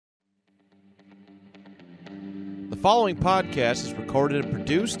The following podcast is recorded and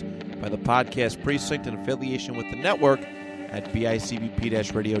produced by the Podcast Precinct in affiliation with the network at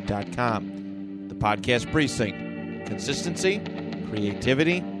bicbp-radio.com. The Podcast Precinct. Consistency,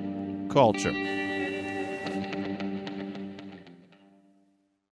 creativity, culture.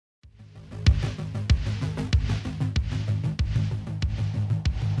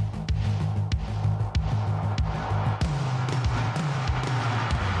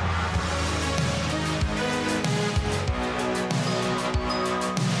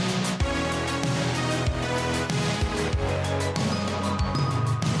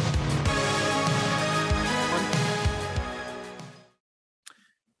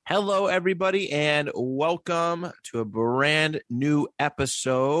 Hello, everybody, and welcome to a brand new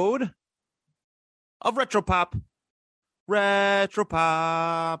episode of Retropop.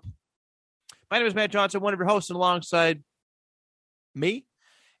 Retropop. My name is Matt Johnson, one of your hosts, and alongside me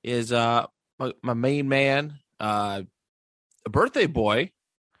is my main man, a birthday boy.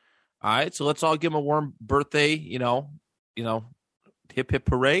 All right, so let's all give him a warm birthday, hip, hip,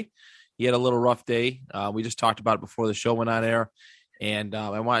 hooray. He had a little rough day. We just talked about it before the show went on air. And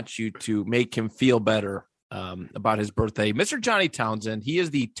I want you to make him feel better about his birthday. Mr. Johnny Townsend, he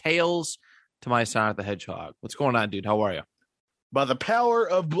is the Tails to my Sonic the Hedgehog. What's going on, dude? How are you? By the power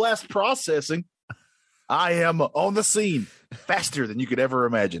of blast processing, I am on the scene faster than you could ever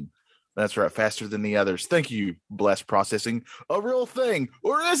imagine. That's right, faster than the others. Thank you, blast processing. A real thing,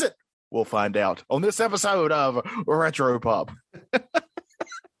 or is it? We'll find out on this episode of Retropop.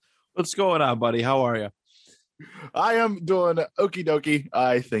 What's going on, buddy? How are you? I am doing okie dokie,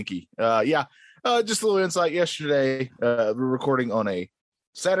 I thinky. Just a little insight yesterday. We're recording on a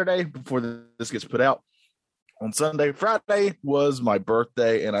Saturday before this gets put out. On Sunday, Friday was my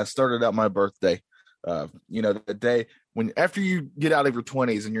birthday, and I started out my birthday. The day when after you get out of your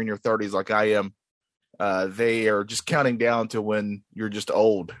 20s and you're in your 30s like I am, they are just counting down to when you're just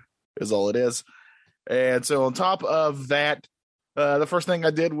old is all it is. And so on top of that, the first thing I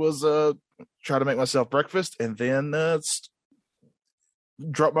did was try to make myself breakfast and then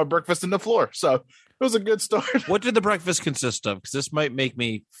drop my breakfast in the floor. So it was a good start. What did the breakfast consist of? Because this might make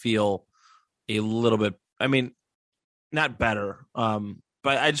me feel a little bit, not better, but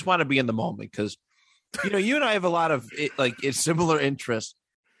I just want to be in the moment because, you and I have a lot of similar interests.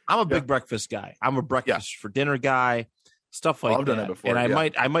 I'm a big breakfast guy. I'm a breakfast for dinner guy, stuff like that. I've done it before.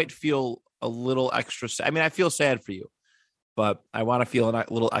 And I might feel a little extra. I feel sad for you. But I want to feel a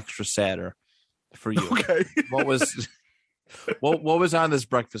little extra sadder for you. Okay. What was on this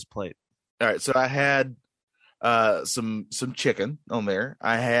breakfast plate? All right, so I had some chicken on there.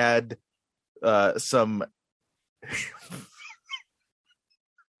 I had some.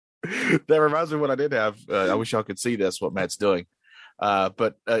 That reminds me of what I did have. I wish y'all could see this. What Matt's doing,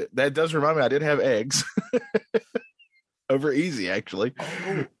 but that does remind me. I did have eggs. Over easy, actually.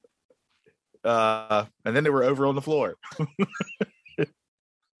 And then they were over on the floor.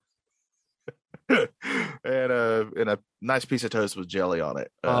 and a nice piece of toast with jelly on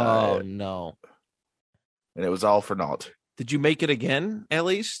it. No. And it was all for naught. Did you make it again, at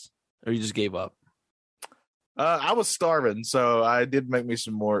least? Or you just gave up? I was starving, so I did make me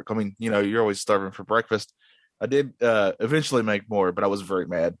some more. You're always starving for breakfast. I did eventually make more, but I was very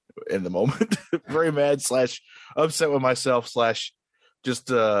mad in the moment. Very mad / upset with myself /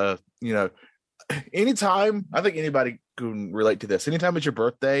 just, anytime, I think anybody can relate to this. Anytime it's your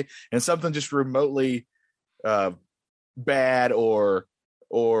birthday and something just remotely bad or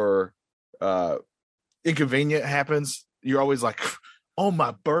inconvenient happens, you're always like, "Oh,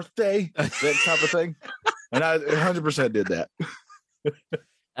 my birthday," that type of thing. And I 100% did that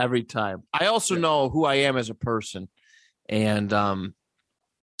every time. I also know who I am as a person, and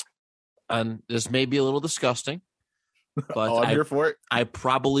this may be a little disgusting. But I'm here for it. I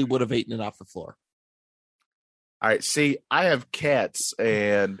probably would have eaten it off the floor. All right. See, I have cats,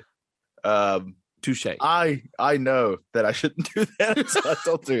 and touche. I know that I shouldn't do that, so I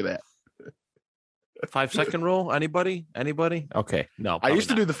don't do that. 5-second rule? Anybody? Okay. No. I used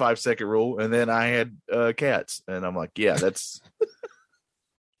to do the 5-second rule, and then I had cats, and I'm like, yeah, that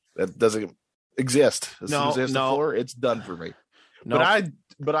doesn't exist. As soon as it's the floor, it's done for me. No.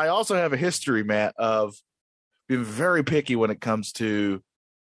 But I also have a history, Matt, of been very picky when it comes to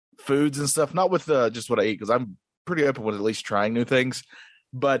foods and stuff, not with just what I eat, because I'm pretty open with at least trying new things.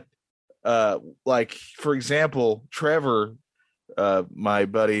 But for example, Trevor, my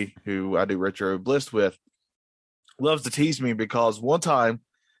buddy who I do Retro Bliss with, loves to tease me because one time,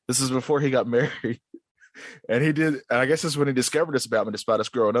 this is before he got married, and I guess this is when he discovered this about me, despite us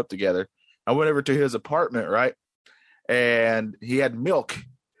growing up together. I went over to his apartment, right? And he had milk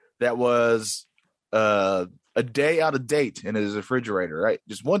that was a day out of date in his refrigerator, right?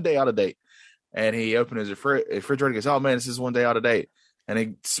 Just one day out of date. And he opened his refrigerator and goes, oh, man, this is one day out of date. And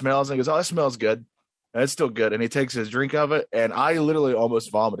he smells and he goes, oh, that smells good. And it's still good. And he takes his drink of it. And I literally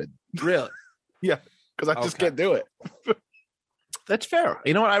almost vomited. Really? Yeah, because I just can't do it. That's fair.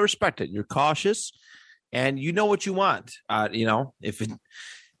 You know what? I respect it. You're cautious and you know what you want. If it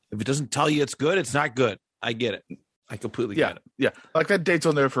doesn't tell you it's good, it's not good. I get it. I completely get it. Yeah. Like that date's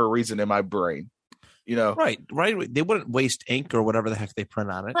on there for a reason in my brain. Right. They wouldn't waste ink or whatever the heck they print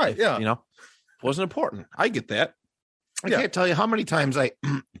on it. Right. Yeah. It wasn't important. I get that. I can't tell you how many times I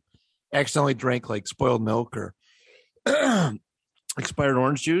accidentally drank like spoiled milk or expired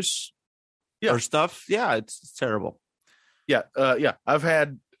orange juice or stuff. Yeah. It's terrible. Yeah. I've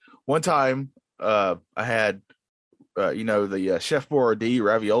had one time, I had, the Chef Boyardee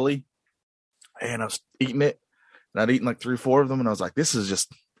ravioli, and I was eating it, and I'd eaten like 3-4 of them, and I was like, this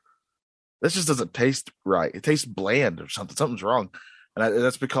just doesn't taste right. It tastes bland or something. Something's wrong. And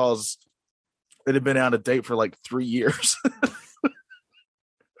that's because it had been out of date for like 3 years.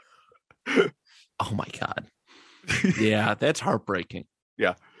 Oh my God. Yeah, that's heartbreaking.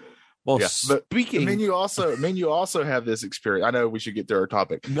 Yeah. Well, yeah. Speaking, I mean, you also have this experience. I know we should get to our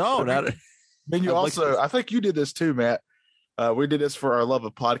topic. No, not. I mean, you also, I think you did this too, Matt. We did this for our love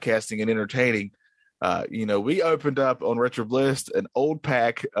of podcasting and entertaining. We opened up on Retro Bliss an old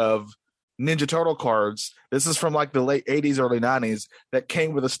pack of Ninja Turtle cards. This is from like the late 80s, early 90s that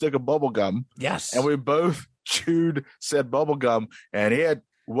came with a stick of bubble gum. Yes. And we both chewed said bubble gum, and it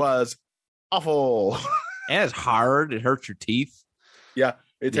was awful. And it's hard. It hurts your teeth. Yeah.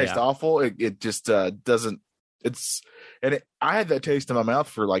 It tastes awful. It just doesn't. I had that taste in my mouth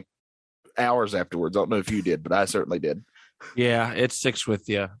for like hours afterwards. I don't know if you did, but I certainly did. Yeah, it sticks with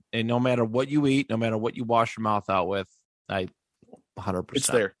you. And no matter what you eat, no matter what you wash your mouth out with, 100%. It's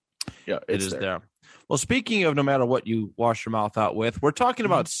there. Yeah, it is there. Well, speaking of no matter what you wash your mouth out with, we're talking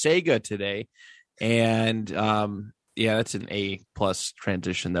about Sega today. And that's an A+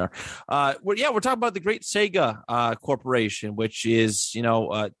 transition there. We're talking about the great Sega Corporation, which is,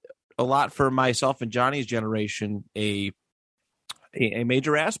 a lot for myself and Johnny's generation, a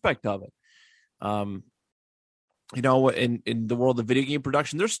major aspect of it. In the world of video game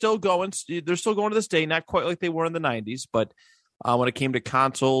production, they're still going to this day, not quite like they were in the 90s, but when it came to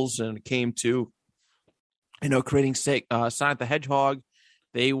consoles and it came to, creating Sonic the Hedgehog,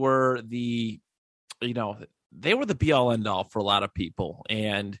 they were the be all end all for a lot of people.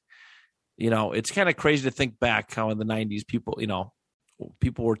 And, it's kind of crazy to think back how in the 90s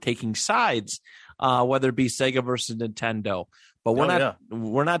people were taking sides, whether it be Sega versus Nintendo. But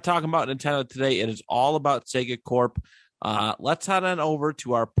we're not talking about Nintendo today. It is all about Sega Corp. Let's head on over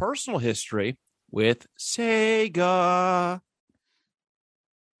to our personal history with Sega.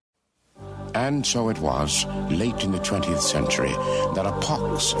 And so it was, late in the 20th century, that a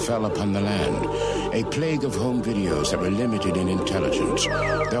pox fell upon the land, a plague of home videos that were limited in intelligence.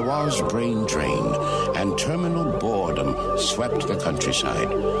 There was brain drain, and terminal boredom swept the countryside.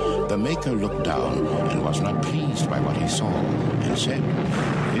 The maker looked down and was not pleased by what he saw, and said,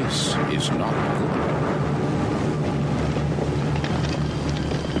 "This is not good."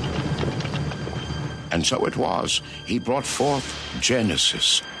 And so it was, he brought forth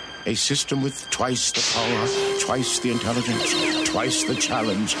Genesis, a system with twice the power, twice the intelligence, twice the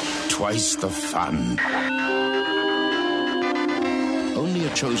challenge, twice the fun. Only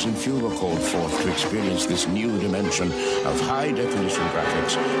a chosen few were called forth to experience this new dimension of high-definition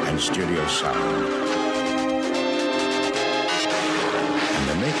graphics and stereo sound. And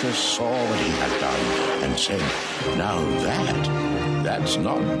the maker saw what he had done and said, "Now that's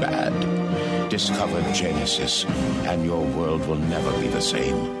not bad. Discover Genesis, and your world will never be the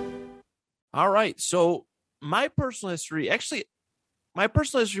same." All right. So my personal history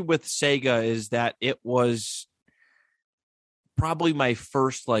with Sega is that it was probably my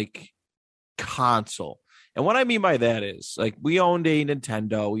first console. And what I mean by that is we owned a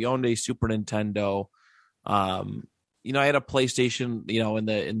Nintendo, we owned a Super Nintendo. I had a PlayStation, in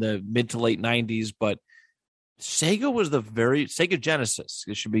the mid to late 90s, but Sega was Sega Genesis.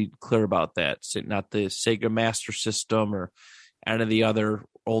 I should be clear about that. Not the Sega Master System or any of the other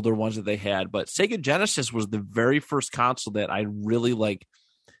older ones that they had, but Sega Genesis was the very first console that I really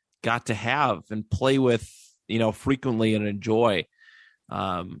got to have and play with, frequently and enjoy.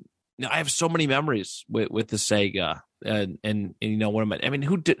 I have so many memories with the Sega and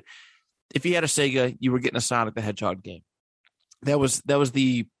who did, if you had a Sega, you were getting a Sonic the Hedgehog game. That was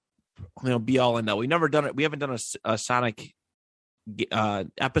the, be all and all. We never done it. We haven't done a Sonic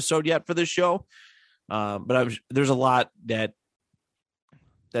episode yet for this show. But there's a lot that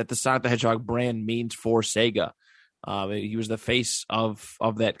that the Sonic the Hedgehog brand means for Sega. He was the face of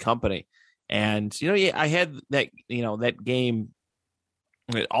that company. And, I had that, that game,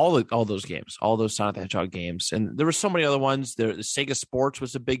 all those games, all those Sonic the Hedgehog games. And there were so many other ones. The Sega Sports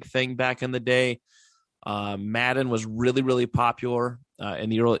was a big thing back in the day. Madden was really, really popular in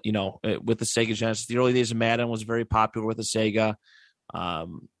the early, with the Sega Genesis. The early days of Madden was very popular with the Sega. A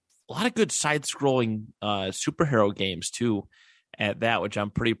lot of good side-scrolling superhero games, too, at that, which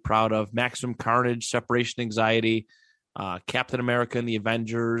I'm pretty proud of. Maximum Carnage, Separation Anxiety, Captain America and the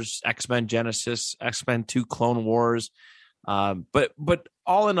Avengers, X-Men Genesis, X-Men 2 Clone Wars. But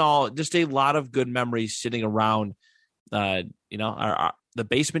all in all, just a lot of good memories sitting around, the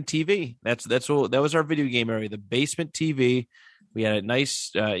basement TV. That was our video game area, the basement TV. We had a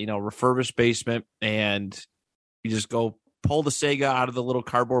nice, refurbished basement, and you just go pull the Sega out of the little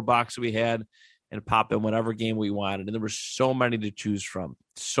cardboard box that we had and pop in whatever game we wanted. And there were so many to choose from.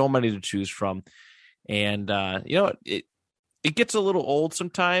 And, it gets a little old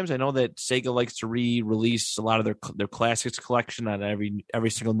sometimes. I know that Sega likes to re-release a lot of their classics collection on every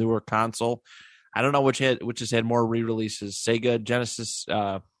single newer console. I don't know which has had more re-releases, Sega Genesis,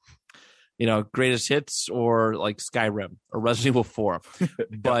 greatest hits, or like Skyrim or Resident Evil 4.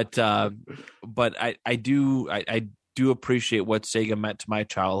 But I do appreciate what Sega meant to my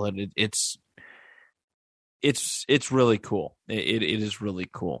childhood. It's really cool. It is really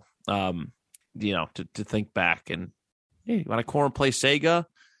cool. To think back and, hey, you want to core and play Sega?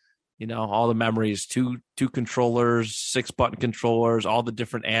 All the memories, two controllers, 6-button controllers, all the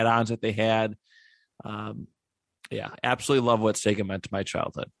different add-ons that they had. Absolutely love what Sega meant to my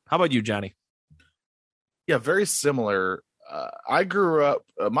childhood. How about you, Johnny? Yeah, very similar. I grew up,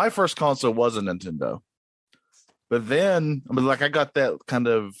 my first console was a Nintendo. But then, I got that kind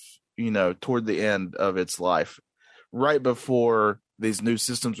of, toward the end of its life, right before these new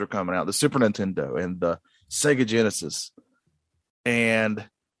systems were coming out, the Super Nintendo and the Sega Genesis. And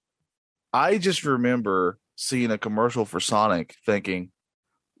I just remember seeing a commercial for Sonic thinking,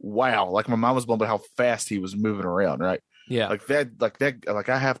 wow, like my mind was blown by how fast he was moving around, right? Yeah. Like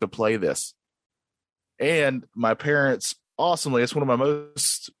I have to play this. And my parents, awesomely, it's one of my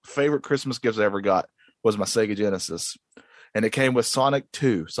most favorite Christmas gifts I ever got, was my Sega Genesis. And it came with Sonic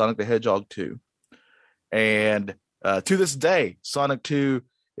 2, Sonic the Hedgehog 2. And to this day, Sonic 2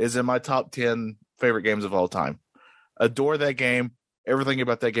 is in my top 10 favorite games of all time. Adore that game. Everything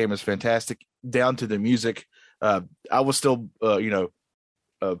about that game is fantastic, down to the music. I will still,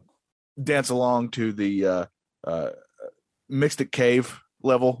 dance along to the Mystic Cave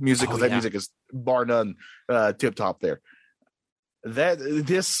level music, because that music is bar none tip top there.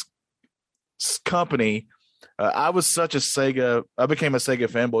 This company, I was such a Sega. I became a Sega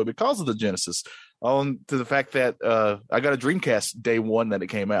fanboy because of the Genesis. On to the fact that I got a Dreamcast day one that it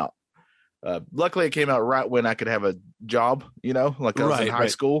came out. Luckily, it came out right when I could have a job. I was in high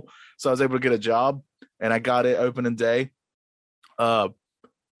school, so I was able to get a job, and I got it opening day. But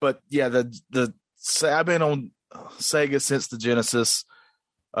yeah, I've been on Sega since the Genesis.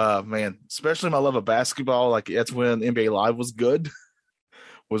 Man, especially my love of basketball. Like, that's when NBA Live was good,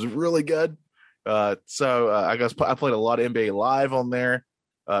 was really good. So I played a lot of NBA Live on there.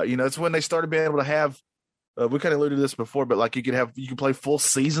 It's when they started being able to have. We kind of alluded to this before, but like you can play full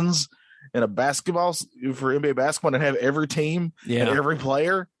seasons in a basketball for NBA basketball and have every team and every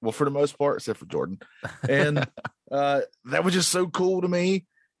player. Well, for the most part, except for Jordan, and that was just so cool to me.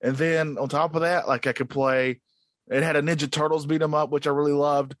 And then on top of that, like I could play. It had a Ninja Turtles beat 'em up, which I really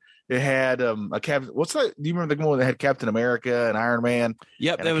loved. It had a Captain. What's that? Do you remember the one that had Captain America and Iron Man?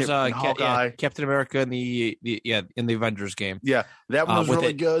 Yep, that was Captain America in the Avengers game. Yeah, that one was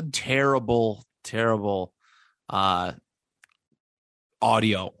really good. Terrible audio.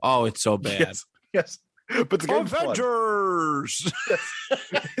 Oh, it's so bad. Yes. But the game Avengers.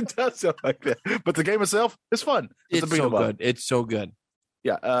 It does sound like that. But the game itself is fun. It's so good. It's so good.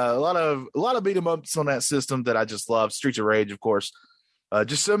 Yeah, a lot of beat 'em ups on that system that I just love. Streets of Rage, of course.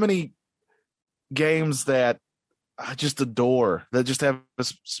 Just so many games that I just adore, that just have a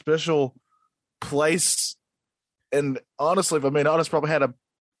special place. And honestly, if I'm being honest, probably had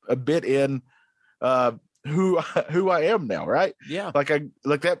a bit in who I am now, right? Yeah, like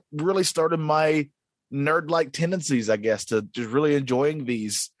that really started my nerd-like tendencies, I guess, to just really enjoying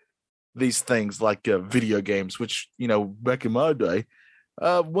these things like video games, which back in my day.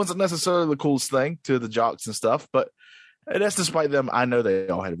 Wasn't necessarily the coolest thing to the jocks and stuff, but that's despite them. I know they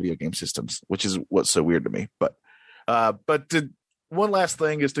all had video game systems, which is what's so weird to me. But one last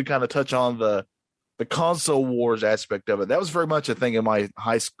thing is to kind of touch on the console wars aspect of it. That was very much a thing in my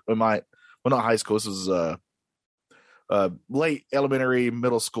high school. Not high school. This was late elementary,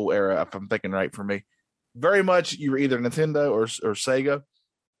 middle school era, if I'm thinking right for me. Very much you were either Nintendo or Sega.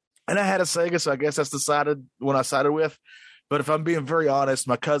 And I had a Sega, so I guess that's decided when I sided with. But if I'm being very honest,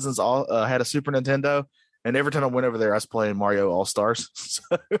 my cousins all had a Super Nintendo, and every time I went over there, I was playing Mario All-Stars. So,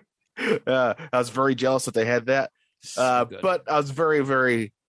 I was very jealous that they had that. But I was very,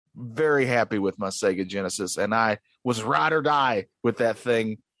 very, very happy with my Sega Genesis, and I was ride or die with that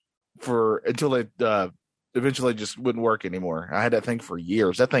thing until it eventually just wouldn't work anymore. I had that thing for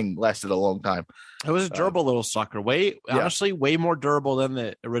years. That thing lasted a long time. It was a durable little sucker. Honestly, way more durable than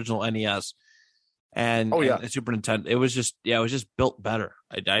the original NES and the Super Nintendo. It was just built better.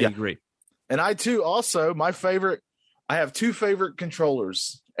 I agree. And I too also I have two favorite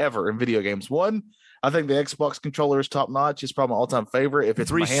controllers ever in video games. One, I think the Xbox controller is top notch. It's probably my all-time favorite. If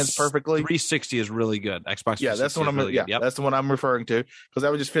it's my hands perfectly, 360 is really good. Xbox. Yeah, that's the one that's the one I'm referring to because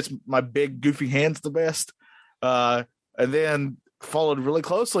that just fits my big goofy hands the best. And then followed really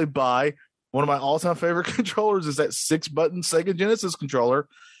closely by one of my all-time favorite controllers is that 6-button Sega Genesis controller.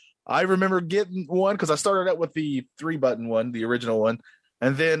 I remember getting one because I started out with the 3-button one, the original one,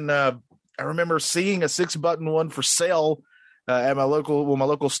 and then I remember seeing a 6-button one for sale at my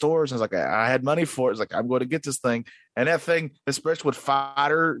local stores. And I was like, I had money for it. It's like, I'm going to get this thing. And that thing, especially with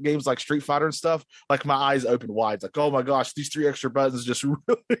fighter games like Street Fighter and stuff, like my eyes opened wide. It's like, oh my gosh, these 3 extra buttons just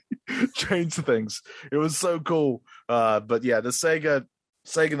really changed things. It was so cool. But yeah, the Sega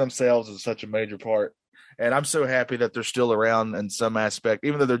themselves is such a major part. And I'm so happy that they're still around in some aspect,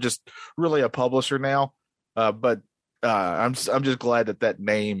 even though they're just really a publisher now. But I'm just glad that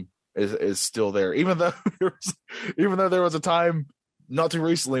name is still there, even though there was a time not too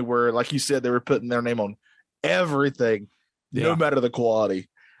recently where, like you said, they were putting their name on everything, no matter the quality.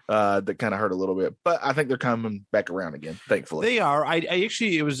 That kind of hurt a little bit, but I think they're coming back around again. Thankfully, they are. I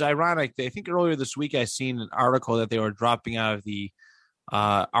actually, it was ironic. I think earlier this week I seen an article that they were dropping out of the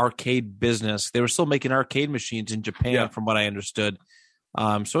arcade business. They were still making arcade machines in Japan, from what I understood.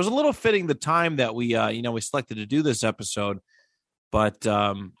 So it was a little fitting the time that we selected to do this episode, but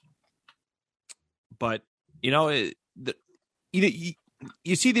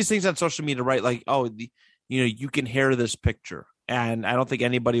you see these things on social media, right? Like, you can hear this picture, and I don't think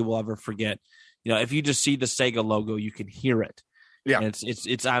anybody will ever forget. If you just see the Sega logo, you can hear it. Yeah, and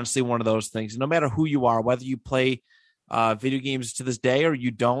it's honestly one of those things. No matter who you are, whether you play video games to this day or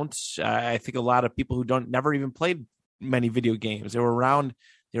you don't, I think a lot of people who never even played many video games, they were around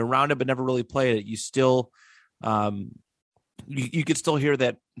it but never really played it. You still you could still hear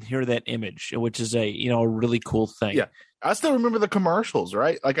that image, which is a really cool thing. Yeah, I still remember the commercials,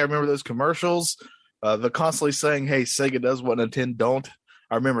 right? Like I remember those commercials, the constantly saying, "Hey, Sega does what Nintendo don't."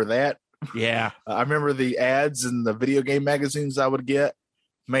 I remember that. Yeah, I remember the ads in the video game magazines I would get.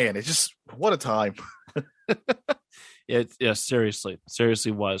 Man, it's just what a time.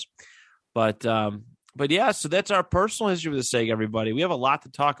 Seriously was. But yeah, so that's our personal history with the Sega, everybody. We have a lot to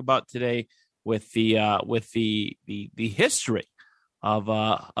talk about today with the history of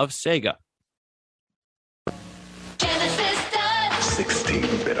Sega. Genesis does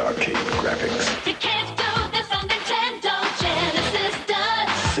 16-bit arcade graphics. You can't do this on Nintendo. Genesis does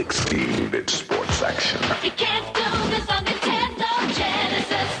 16-bit sports action. You can't do this on Nintendo.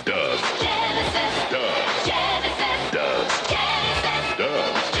 Genesis does. Genesis does. Genesis does. Genesis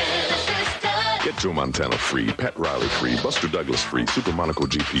does. Genesis does. Get Joe Montana free, Pat Riley free, Buster Douglas free, Super Monaco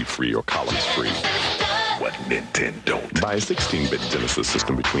GP free, or Columns free. What Nintendo don't. Buy a 16-bit Genesis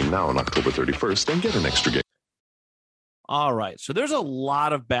system between now and October 31st and get an extra game. All right. So there's a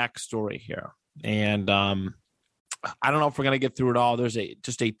lot of backstory here. And I don't know if we're going to get through it all. There's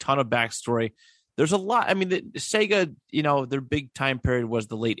just a ton of backstory. There's a lot. I mean, the Sega, their big time period was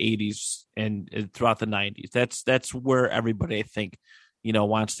the late 80s and throughout the 90s. That's where everybody, I think,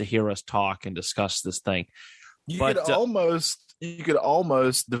 wants to hear us talk and discuss this thing. You could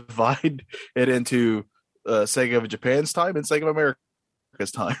almost divide it into Sega of Japan's time and Sega of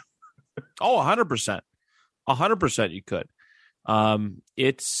America's time. Oh, 100%. 100% you could.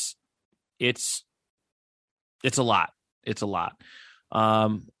 It's a lot. It's a lot.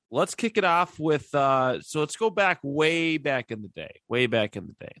 Let's kick it off with so let's go way back in the day.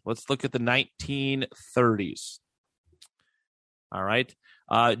 Let's look at the 1930s. All right.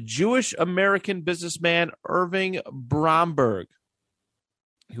 Jewish American businessman Irving Bromberg,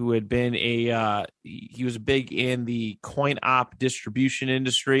 who had been he was big in the coin-op distribution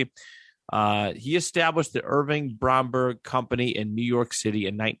industry. He established the Irving Bromberg Company in New York City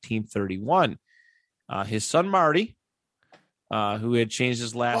in 1931. His son Marty, who had changed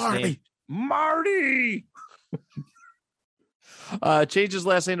his last name, changed his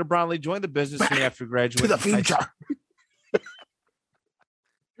last name to Brownlee, joined the business soon after graduating. To the future.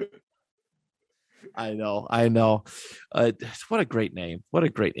 I know. What a great name.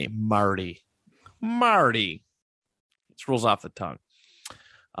 Marty. It rolls off the tongue.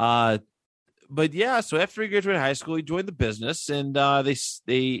 But yeah, so after he graduated high school, he joined the business, and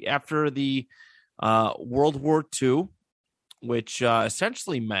they after the World War II, which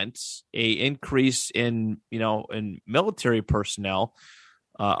essentially meant a increase in military personnel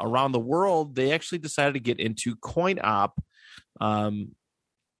around the world, they actually decided to get into coin-op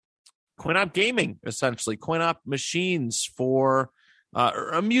gaming, essentially coin-op machines for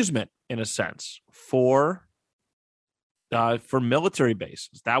amusement, in a sense, for military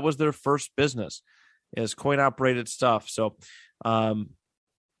bases. That was their first business, is coin-operated stuff. So that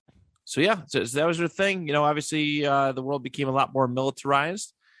was their thing. Obviously, the world became a lot more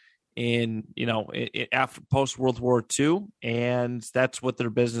militarized after post World War II, and that's what their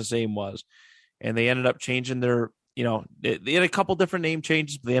business aim was. And they ended up changing their, they had a couple different name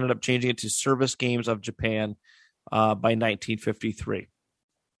changes, but they ended up changing it to Service Games of Japan by 1953.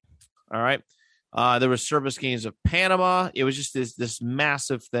 All right. There was Service Games of Panama. It was just this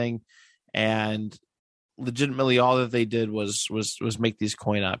massive thing, and legitimately all that they did was make these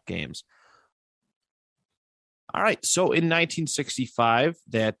coin-op games. All right, so in 1965,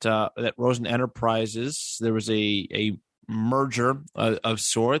 that Rosen Enterprises, there was a merger of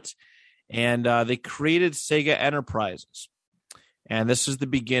sorts, and they created Sega Enterprises, and this is the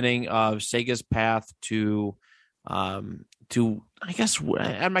beginning of Sega's path to I guess,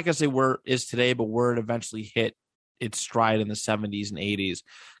 I'm not gonna say where it is today, but where it eventually hit its stride in the 70s and 80s.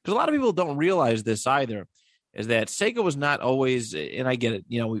 Because a lot of people don't realize this either, is that Sega was not always, and I get it,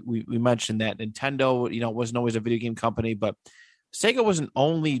 we mentioned that Nintendo, wasn't always a video game company, but Sega wasn't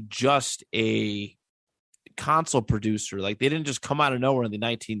only just a console producer. Like, they didn't just come out of nowhere in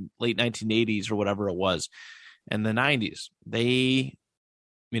the late 1980s or whatever it was, in the 90s. They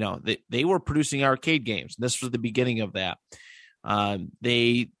were producing arcade games. This was the beginning of that.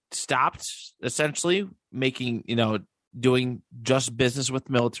 They stopped essentially making, doing just business with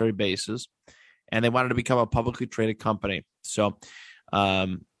military bases, and they wanted to become a publicly traded company. So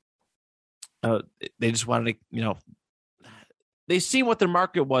they just wanted to, they seen what their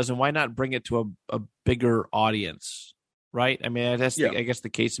market was, and why not bring it to a bigger audience, right? I mean, that's I guess the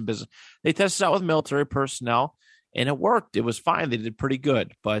case in business. They tested out with military personnel, and it worked. It was fine. They did pretty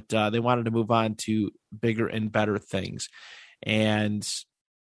good, but they wanted to move on to bigger and better things. And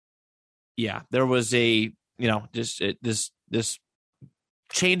yeah, there was this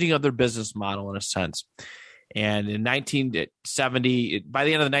changing of their business model in a sense. And in 1970, by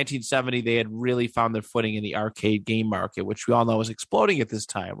the end of the 1970, they had really found their footing in the arcade game market, which we all know is exploding at this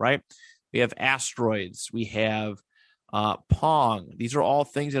time, right? We have Asteroids, we have Pong. These are all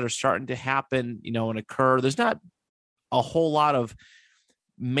things that are starting to happen, and occur. There's not a whole lot of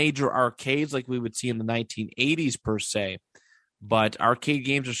major arcades like we would see in the 1980s per se, but arcade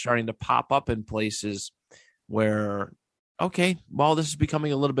games are starting to pop up in places where, okay, well, this is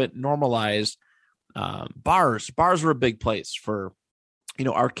becoming a little bit normalized. Bars were a big place for,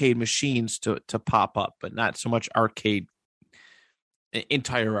 arcade machines to pop up, but not so much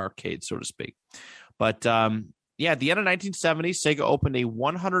entire arcade, so to speak. But at the end of 1970, Sega opened a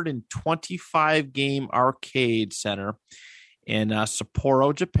 125 game arcade center in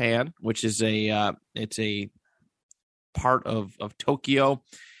Sapporo, Japan, which is it's a part of Tokyo.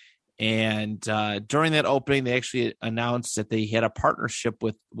 And during that opening, they actually announced that they had a partnership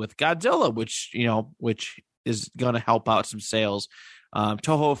with Godzilla, which is going to help out some sales.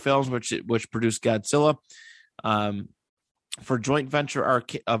 Toho Films, which produced Godzilla, for joint venture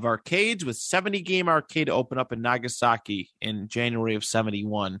of arcades, with 70 game arcade to open up in Nagasaki in January of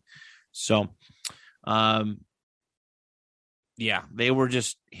 71. So, they were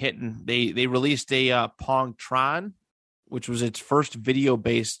just hitting. They released a Pong Tron, which was its first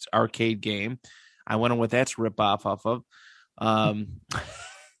video-based arcade game. I wonder what that's rip-off off of. Gotta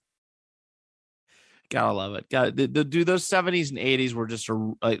love it. Dude, those 70s and 80s were just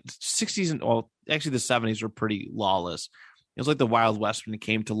 60s and, well, actually the 70s were pretty lawless. It was like the Wild West when it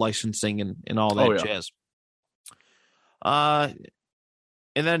came to licensing and all that jazz. And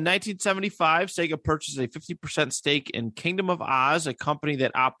then in 1975, Sega purchased a 50% stake in Kingdom of Oz, a company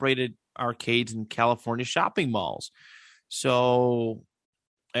that operated arcades in California shopping malls. So,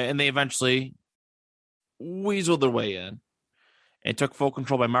 and they eventually weaseled their way in and took full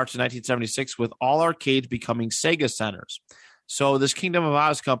control by March of 1976, with all arcades becoming Sega centers. So this Kingdom of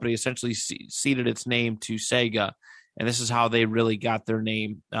Oz company essentially ceded its name to Sega, and this is how they really got their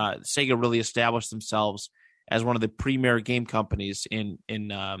name. Sega really established themselves as one of the premier game companies in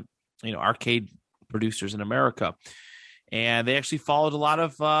arcade producers in America. And they actually followed a lot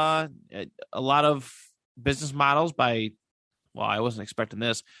of business models by, well, I wasn't expecting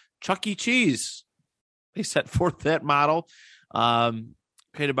this, Chuck E. Cheese. They set forth that model,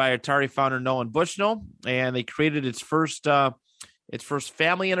 created by Atari founder Nolan Bushnell, and they created its first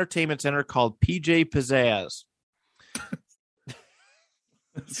family entertainment center called PJ Pizzazz.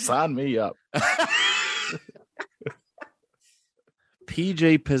 Sign me up.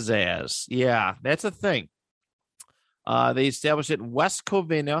 PJ Pizzazz. Yeah, that's a thing. They established it in West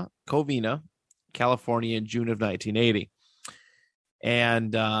Covina, California in June of 1980.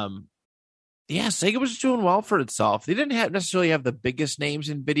 And Sega was doing well for itself. They didn't necessarily have the biggest names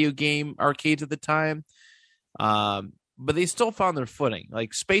in video game arcades at the time, but they still found their footing.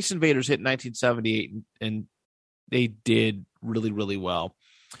 Like Space Invaders hit in 1978, and they did really, really well.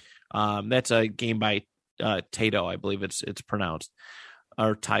 That's a game by Taito, I believe it's pronounced,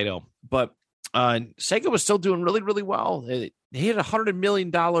 or Taito. But Sega was still doing really, really well. They hit $100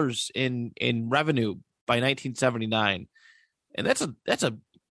 million in revenue by 1979, and that's a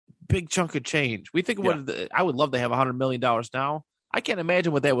big chunk of change. We think I would love to have $100 million now. I can't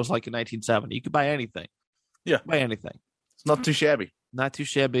imagine what that was like in 1970. You could buy anything. Yeah, buy anything. It's not too shabby. Not too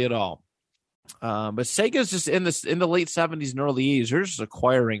shabby at all. But Sega's just in the late 70s and early 80s. They're just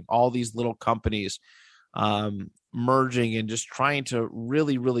acquiring all these little companies, merging and just trying to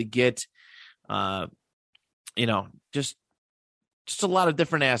really, really get, just a lot of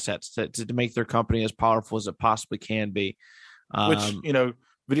different assets to make their company as powerful as it possibly can be. Which,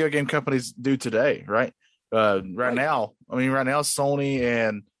 video game companies do today, right? Right now, Sony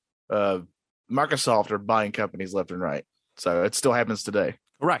and Microsoft are buying companies left and right. So it still happens today.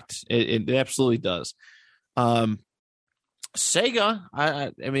 Correct. It absolutely does. Sega,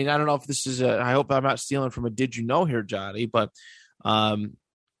 I mean, I don't know if this is I hope I'm not stealing from a did you know here, Johnny, but Sega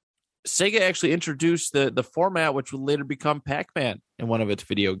actually introduced the format which would later become Pac-Man in one of its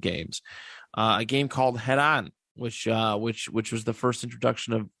video games, a game called Head On, which was the first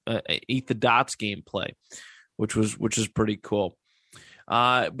introduction of Eat the Dots gameplay, which was pretty cool.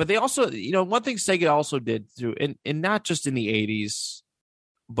 But they also, one thing Sega also did through, and not just in the 80s,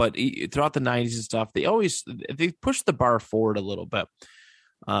 but throughout the 90s and stuff, they pushed the bar forward a little bit.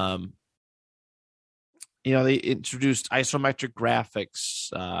 They introduced isometric graphics.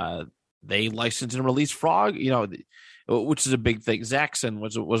 They licensed and released Frog, which is a big thing. Zaxxon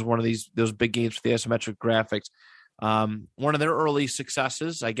was one of those big games for the isometric graphics. One of their early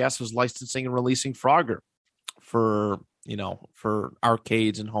successes, I guess, was licensing and releasing Frogger for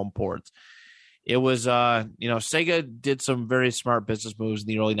arcades and home ports. It was, Sega did some very smart business moves in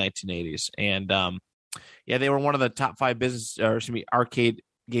the early 1980s. And, they were one of the top 5 arcade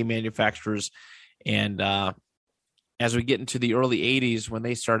game manufacturers. And as we get into the early 80s, when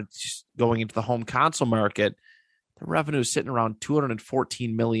they started going into the home console market, the revenue is sitting around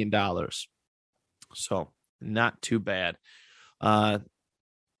 $214 million. So not too bad. But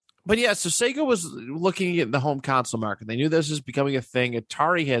yeah, so Sega was looking at the home console market. They knew this was becoming a thing.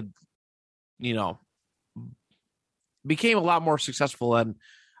 Atari had, became a lot more successful than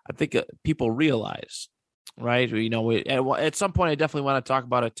I think people realize, right? At some point, I definitely want to talk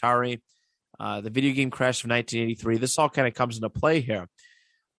about Atari, the video game crash of 1983. This all kind of comes into play here.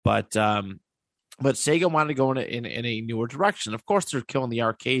 But Sega wanted to go in a newer direction. Of course, they're killing the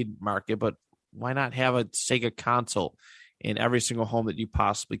arcade market, but why not have a Sega console in every single home that you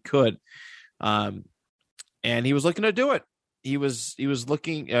possibly could? And he was looking to do it. He was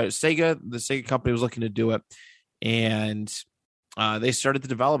looking, the Sega company was looking to do it. And they started to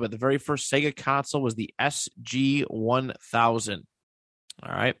develop it. The very first Sega console was the SG-1000.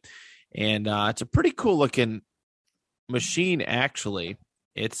 All right. And it's a pretty cool looking machine, actually.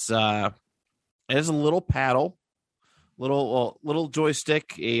 It has a little paddle, little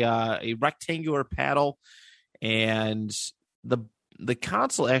joystick, a rectangular paddle, and the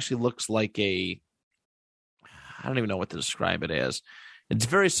console actually looks like I don't even know what to describe it as. It's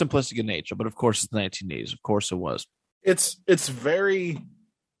very simplistic in nature, but of course it's the 1980s. Of course it was. It's very,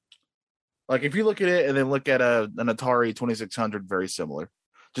 like, if you look at it and then look at an Atari 2600, very similar,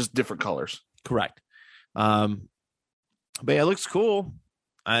 just different colors. Correct. But yeah, it looks cool.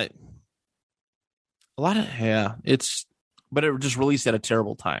 But it just released at a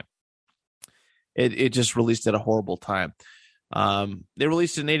terrible time. It just released at a horrible time. They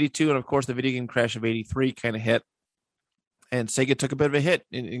released it in 82, and of course the video game crash of 83 kind of hit, and Sega took a bit of a hit.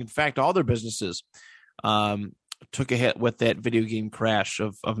 In fact, all their businesses took a hit with that video game crash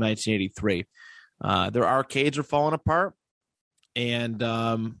of 1983. Their arcades are falling apart, and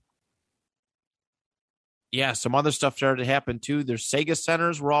some other stuff started to happen too. Their Sega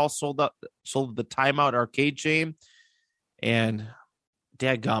centers were all sold to the Timeout arcade chain, and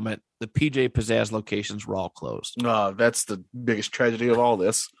dadgummit, the PJ Pizzazz locations were all closed. That's the biggest tragedy of all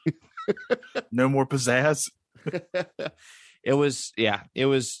this. No more pizzazz. It was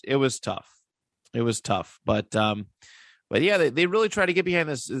tough. It was tough, but yeah, they really tried to get behind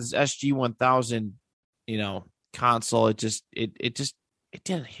this SG-1000, console. It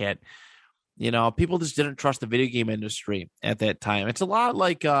didn't hit. People just didn't trust the video game industry at that time. It's a lot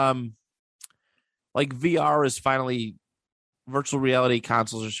like VR is finally, virtual reality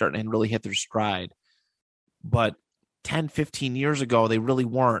consoles are starting to really hit their stride. But 10, 15 years ago, they really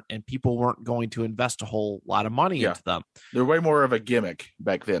weren't, and people weren't going to invest a whole lot of money into them. They're way more of a gimmick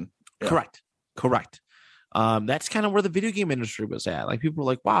back then. Yeah. Correct. That's kind of where the video game industry was at. Like, people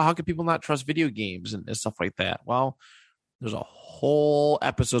were like, wow, how could people not trust video games and stuff like that? Well, there's a whole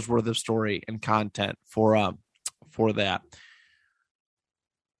episode's worth of story and content for that.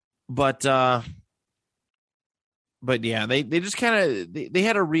 But yeah, they just kind of they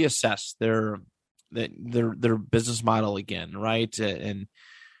had to reassess their business model again, right? And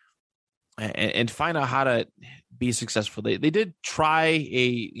find out how to be successful. They did try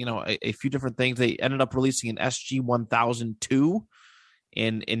a few different things. They ended up releasing an SG-1002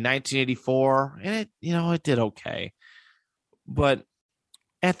 in 1984, and it did okay. But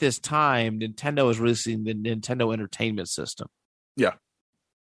at this time, Nintendo was releasing the Nintendo Entertainment System. Yeah.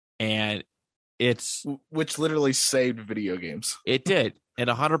 And which literally saved video games. It did. It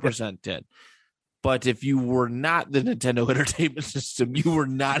 100% did. But if you were not the Nintendo Entertainment System, you were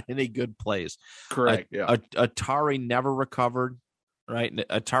not in a good place. Correct. Atari never recovered, right?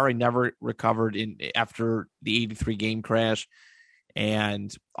 Atari never recovered after the 83 game crash.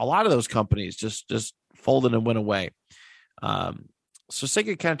 And a lot of those companies just folded and went away. So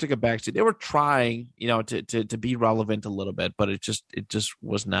Sega kind of took a backseat. They were trying, to be relevant a little bit, but it just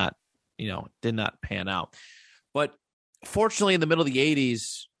was not, did not pan out. But fortunately, in the middle of the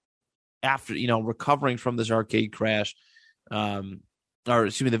 80s, after, recovering from this arcade crash, the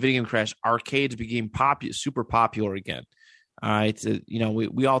video game crash, arcades became super popular again. All right.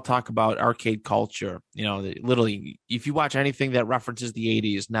 We all talk about arcade culture. Literally, if you watch anything that references the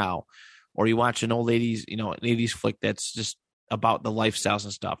 80s now, or you watch an old 80s, an 80s flick that's just about the lifestyles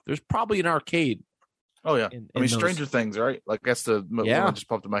and stuff, there's probably an arcade. Oh, yeah. Stranger Things, right? Like, that's the one that just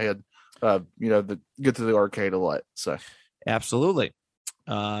popped in my head. Get to the arcade a lot. So, absolutely.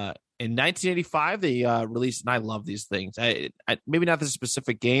 In 1985, they released, and I love these things. I maybe not this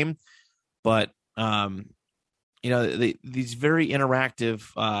specific game, but these very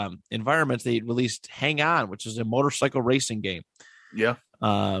interactive environments. They released Hang On, which is a motorcycle racing game. Yeah.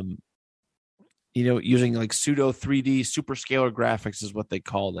 Using like pseudo 3D super scalar graphics is what they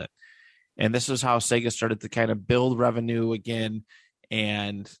called it. And this is how Sega started to kind of build revenue again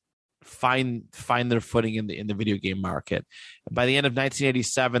and find their footing in the video game market. By the end of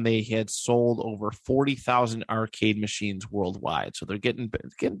 1987, they had sold over 40,000 arcade machines worldwide. So they're getting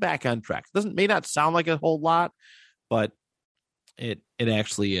back on track. May not sound like a whole lot, but it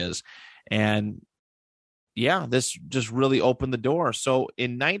actually is. And yeah, this just really opened the door. So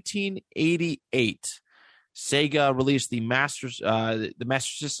in 1988, Sega released the Master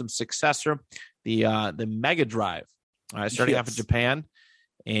System successor, the Mega Drive, starting off in Japan.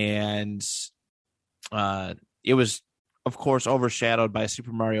 And it was, of course, overshadowed by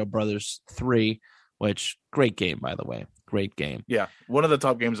Super Mario Brothers 3, which, great game, by the way. Great game. Yeah, one of the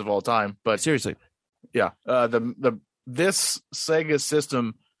top games of all time. But seriously, yeah, this Sega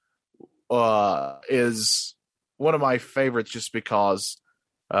system is one of my favorites, just because.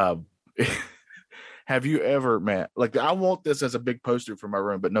 Have you ever, man? Like, I want this as a big poster for my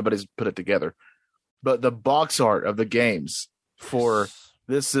room, but nobody's put it together. But the box art of the games for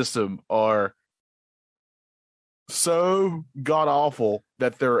this system are so god awful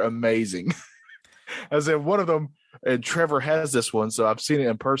that they're amazing. As in, one of them, and Trevor has this one, so I've seen it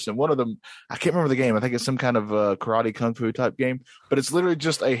in person. One of them, I can't remember the game. I think it's some kind of karate kung fu type game, but it's literally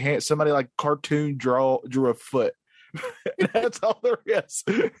just somebody like cartoon drew a foot. That's all there is,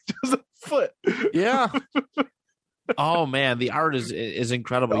 just a foot. Yeah. Oh man, the art is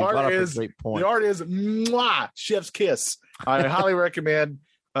incredible. You brought up a great point. The art is chef's kiss. I highly recommend.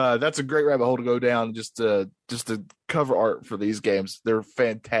 That's a great rabbit hole to go down. Just the cover art for these games, they're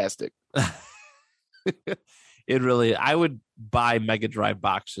fantastic. It really. I would buy Mega Drive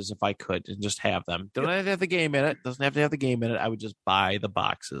boxes if I could and just have them. Don't have to have the game in it. Doesn't have to have the game in it. I would just buy the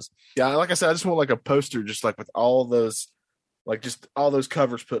boxes. Yeah, like I said, I just want like a poster, just like with all those, like just all those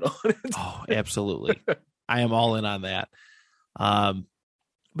covers put on it. Oh, absolutely. I am all in on that.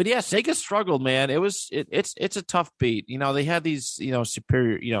 But yeah, Sega struggled, man. It's a tough beat. They had these,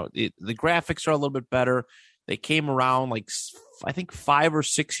 superior, the graphics are a little bit better. They came around like I think 5 or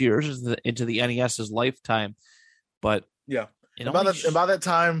 6 years into the NES's lifetime, but yeah, and by that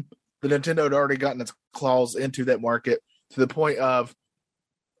time, the Nintendo had already gotten its claws into that market to the point of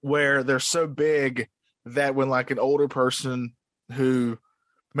where they're so big that when like an older person who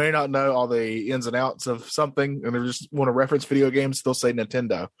may not know all the ins and outs of something and they just want to reference video games, they'll say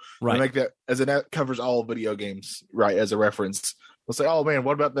Nintendo. Right. And make that as that covers all video games, right? As a reference. They'll say, oh man,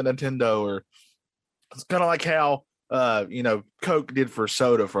 what about the Nintendo? Or it's kind of like how Coke did for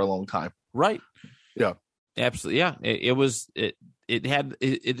soda for a long time. Right. Yeah. Absolutely. Yeah. It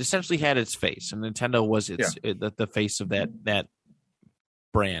essentially had its face, and Nintendo was the face of that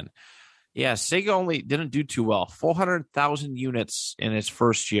brand. Yeah, Sega only didn't do too well. 400,000 units in its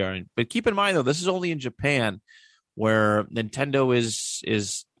first year. But keep in mind, though, this is only in Japan, where Nintendo is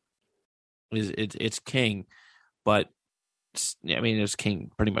it's king. But I mean, it's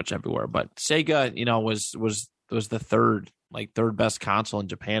king pretty much everywhere. But Sega, was the third best console in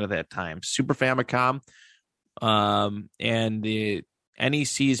Japan at that time. Super Famicom, and the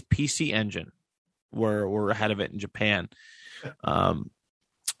NEC's PC Engine were ahead of it in Japan.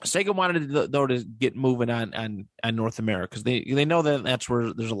 Sega wanted though to get moving on North America because they know that's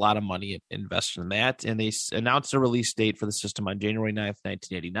where there's a lot of money invested in that, and they announced a release date for the system on January 9th,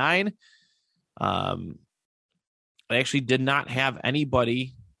 1989. They actually did not have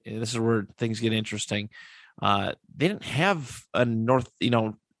anybody. And this is where things get interesting. They didn't have a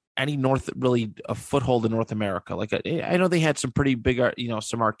foothold in North America. Like I know they had some pretty big,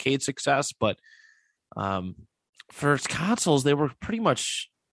 some arcade success, but for its consoles, they were pretty much.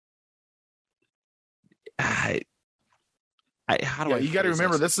 You got to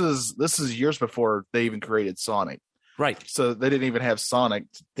remember this is years before they even created Sonic, right? So they didn't even have Sonic.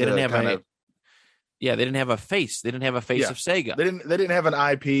 They didn't have they didn't have a face. They didn't have a face of Sega. They didn't have an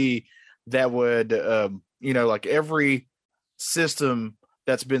IP that would, like every system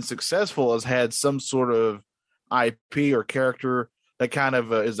that's been successful has had some sort of IP or character that kind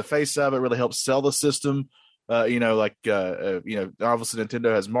of is the face of it. Really helps sell the system. Obviously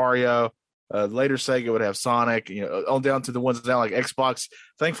Nintendo has Mario. Later Sega would have Sonic, on down to the ones now like Xbox.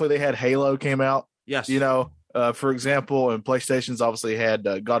 Thankfully, they had Halo came out. Yes. For example, and PlayStation's obviously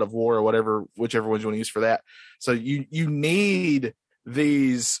had God of War or whichever ones you want to use for that. So you need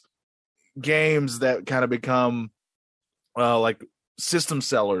these games that kind of become like system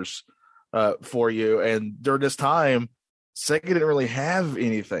sellers for you. And during this time, Sega didn't really have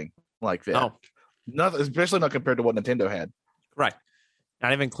anything like that. No. Nothing, especially not compared to what Nintendo had. Right.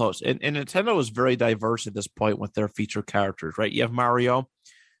 Not even close. And Nintendo was very diverse at this point with their feature characters, right? You have Mario,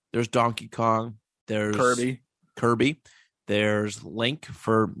 there's Donkey Kong, there's Kirby, there's Link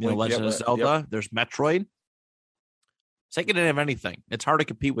for Legend of Zelda, there's Metroid. Sega didn't have anything. It's hard to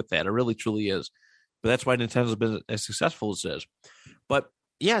compete with that. It really, truly is. But that's why Nintendo's been as successful as it is. But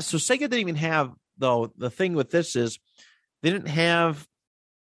yeah, so Sega didn't even have, though, the thing with this is they didn't have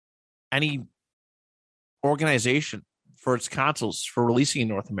any organization for its consoles for releasing in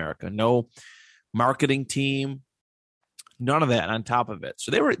North America. No marketing team, none of that on top of it.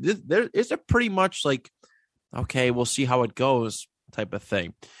 So it's a pretty much like, okay, we'll see how it goes type of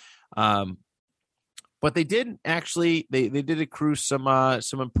thing. But they did actually, they did accrue some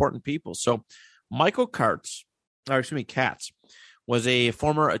important people. So Michael Katz was a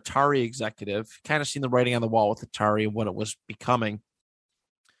former Atari executive, kind of seen the writing on the wall with Atari and what it was becoming.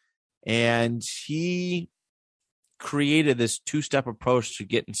 And he created this two-step approach to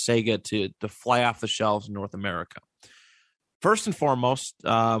getting Sega to fly off the shelves in North America. First and foremost,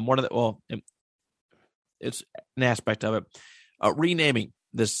 it's an aspect of it, renaming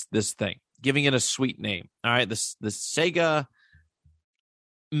this thing, giving it a sweet name. All right, the Sega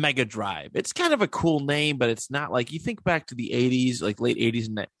Mega Drive. It's kind of a cool name, but it's not like, you think back to the 80s, like late 80s,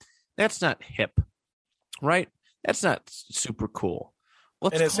 and that's not hip, right? That's not super cool.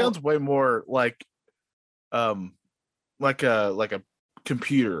 Sounds way more like a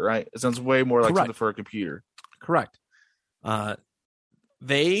computer, right? It sounds way more like something for a computer. Correct.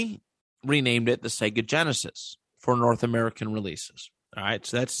 They renamed it the Sega Genesis for North American releases. All right,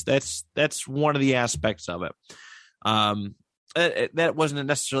 so that's one of the aspects of it. That wasn't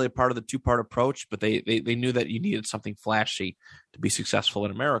necessarily a part of the two-part approach, but they knew that you needed something flashy to be successful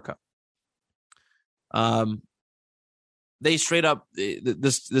in America. They straight up,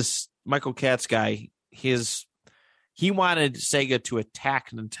 this Michael Katz guy, he wanted Sega to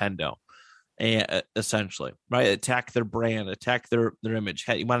attack Nintendo, essentially, right? Attack their brand, attack their image.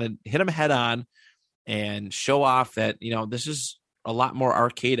 He wanted to hit them head on and show off that, this is a lot more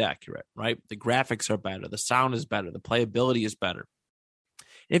arcade accurate, right? The graphics are better, the sound is better, the playability is better.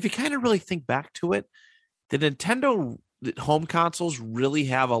 And if you kind of really think back to it, the Nintendo home consoles really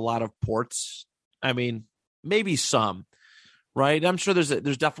have a lot of ports. I mean, maybe some, right? I'm sure there's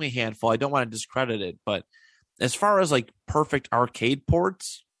definitely a handful. I don't want to discredit it, but as far as like perfect arcade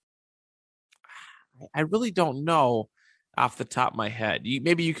ports, I really don't know off the top of my head.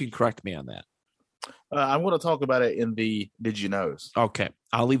 Maybe you can correct me on that. I'm going to talk about it in the Did You Knows. Okay,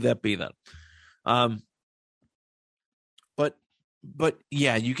 I'll leave that be then. But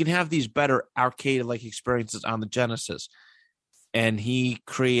yeah, you can have these better arcade-like experiences on the Genesis. And he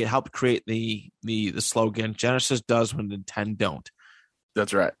helped create the slogan, Genesis does when Nintendo don't.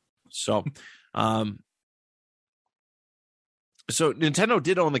 That's right. So Nintendo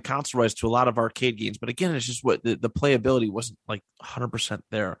did own the console rights to a lot of arcade games, but again, it's just what the playability wasn't like 100%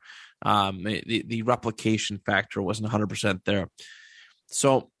 there. The replication factor wasn't 100% there.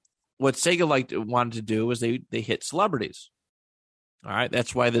 So what Sega wanted to do is they hit celebrities. All right,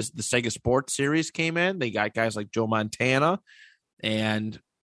 that's why the Sega Sports series came in. They got guys like Joe Montana and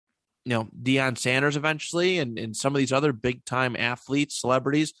Deion Sanders eventually, and some of these other big time athletes,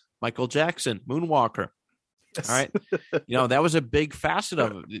 celebrities, Michael Jackson, Moonwalker. Yes. All right, that was a big facet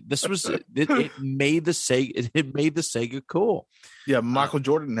of it. This was it made the Sega cool. Yeah, Michael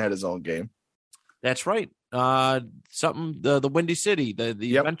Jordan had his own game. That's right. The Windy City,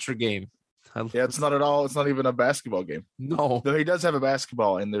 the adventure game. Yeah, it's not at all. It's not even a basketball game. No, though he does have a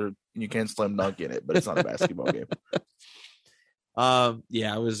basketball, and you can slam dunk in it, but it's not a basketball game.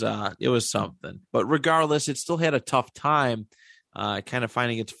 Yeah, it was something, but regardless, it still had a tough time, kind of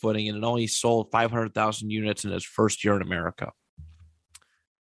finding its footing, and it only sold 500,000 units in its first year in America.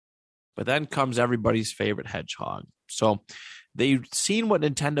 But then comes everybody's favorite Hedgehog. So they've seen what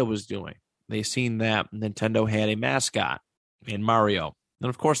Nintendo was doing. They've seen that Nintendo had a mascot in Mario, and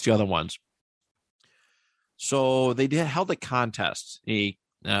of course the other ones. So they held a contest. They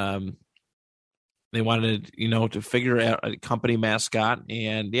wanted, to figure out a company mascot,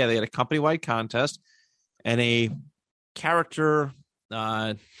 and they had a company-wide contest, and a character,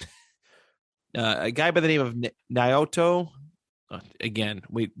 a guy by the name of Naoto. Again,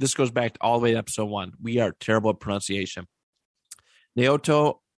 this goes back all the way to episode 1. We are terrible at pronunciation.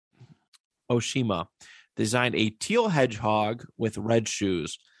 Naoto Oshima designed a teal hedgehog with red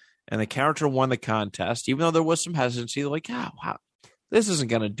shoes. And the character won the contest, even though there was some hesitancy. They're like, wow, this isn't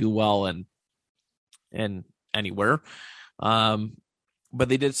going to do well in anywhere. But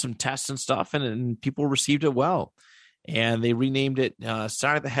they did some tests and stuff, and people received it well. And they renamed it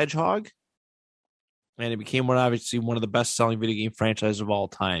Sonic the Hedgehog. And it became one of the best-selling video game franchises of all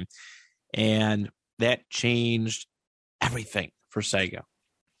time. And that changed everything for Sega.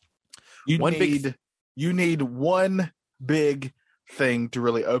 You need one big thing to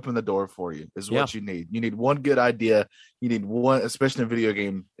really open the door for you is what you need. You need one good idea. You need one, especially in the video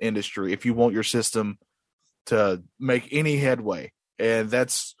game industry, if you want your system to make any headway. And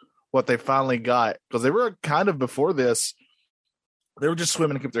that's what they finally got, because they were kind of, before this, they were just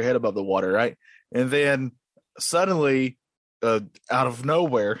swimming and keep their head above the water, right? And then suddenly, out of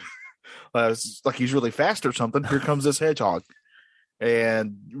nowhere, it's like he's really fast or something, here comes this hedgehog,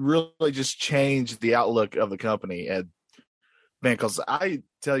 and really just changed the outlook of the company. And man, because I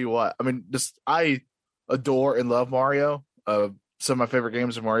tell you what, I mean, I adore and love Mario. Some of my favorite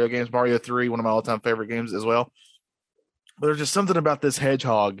games are Mario games. Mario 3, one of my all-time favorite games as well. But there's just something about this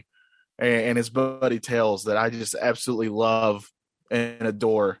hedgehog and his buddy Tails that I just absolutely love and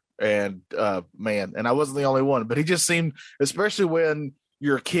adore. And man, and I wasn't the only one, but he just seemed, especially when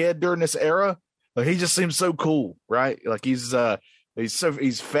you're a kid during this era, like he just seems so cool, right? Like he's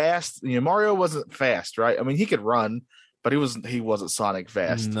fast. Mario wasn't fast, right? I mean, he could run, but he wasn't Sonic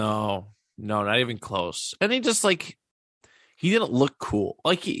fast. No, not even close. And he just he didn't look cool.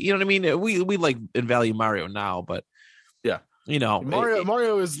 Like, you know what I mean? We like and value Mario now, but yeah,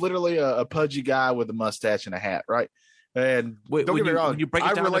 Mario is literally a pudgy guy with a mustache and a hat, right? And don't get me wrong, when you break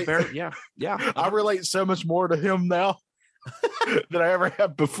it down to bear, yeah. I relate so much more to him now than I ever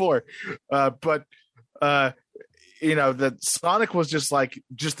have before. But that Sonic was just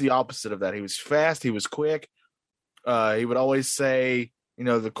the opposite of that. He was fast, he was quick. He would always say,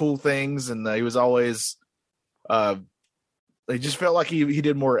 the cool things, and he was always, he just felt like he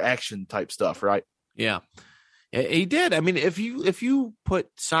did more action type stuff, right? Yeah, he did. I mean, if you put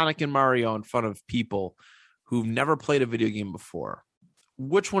Sonic and Mario in front of people who've never played a video game before,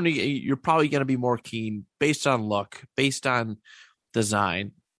 which one you're probably going to be more keen based on look, based on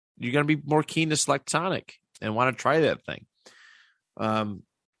design? You're going to be more keen to select Sonic and want to try that thing.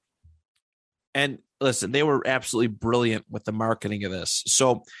 And listen, they were absolutely brilliant with the marketing of this.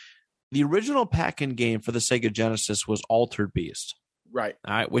 So the original pack-in game for the Sega Genesis was Altered Beast. Right.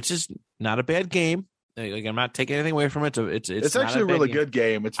 All right, which is not a bad game. Like, I'm not taking anything away from it. It's actually a really good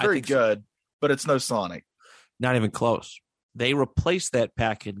game. It's very good, but it's no Sonic. Not even close. They replaced that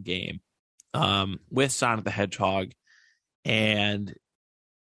pack-in game with Sonic the Hedgehog, and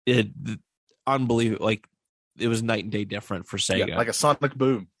it unbelievable. Like, it was night and day different for Sega. Yeah, like a Sonic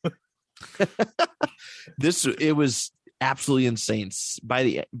Boom. It was absolutely insane.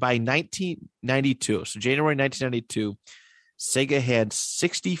 By 1992, so January 1992, Sega had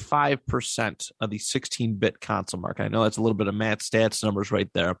 65% of the 16-bit console market. I know that's a little bit of Matt Stats numbers right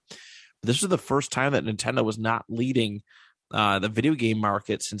there. But this was the first time that Nintendo was not leading the video game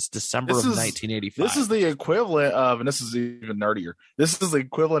market since December of 1985. This is the equivalent of, and this is even nerdier, this is the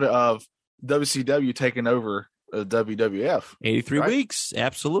equivalent of WCW taking over WWF. 83 weeks.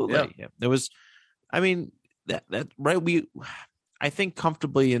 Absolutely. Yeah. There was, I mean, that right. I think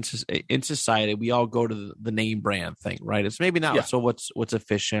comfortably in society, we all go to the name brand thing, right? It's maybe not so what's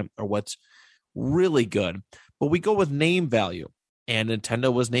efficient or what's really good, but we go with name value, and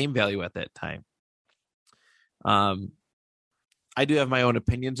Nintendo was name value at that time. I do have my own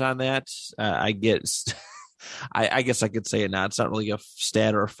opinions on that. I guess I could say it now. It's not really a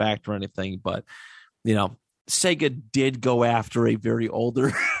stat or a fact or anything, but Sega did go after a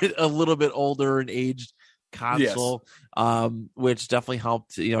little bit older and aged console, which definitely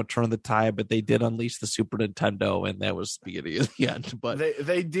helped turn the tide. But they did unleash the Super Nintendo, and that was the beginning of the end. But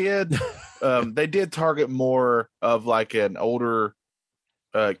they did they did target more of like an older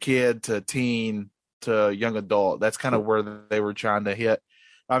kid to teen to young adult. That's kind of where they were trying to hit.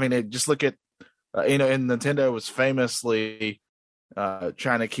 I mean, just look at and Nintendo was famously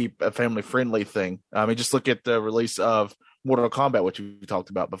trying to keep a family friendly thing. I mean, just look at the release of Mortal Kombat, which we talked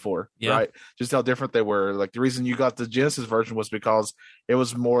about before, right? Just how different they were. Like, the reason you got the Genesis version was because it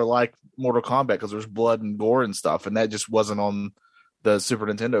was more like Mortal Kombat, because there's blood and gore and stuff, and that just wasn't on the Super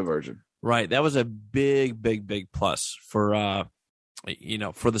Nintendo version. Right. That was a big plus for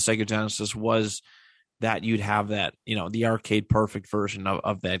for the Sega Genesis, was that you'd have that, the arcade perfect version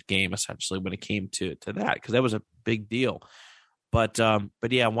of that game, essentially, when it came to that, because that was a big deal. But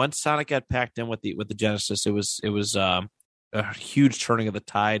yeah, once Sonic got packed in with the Genesis, it was a huge turning of the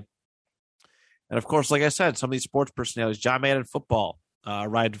tide. And of course, like I said, some of these sports personalities, John Madden football,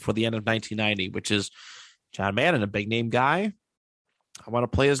 arrived for the end of 1990, which is John Madden, a big name guy. I want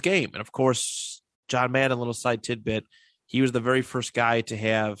to play his game. And of course, John Madden, little side tidbit, he was the very first guy to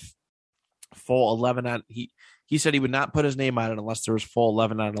have full 11 on. He said he would not put his name on it unless there was full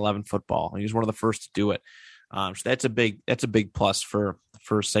 11 on 11 football. He was one of the first to do it. So that's a big plus for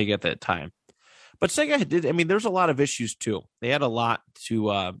Sega at that time. But Sega did. I mean, there's a lot of issues too. They had a lot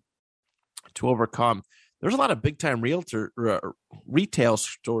to overcome. There's a lot of big time retail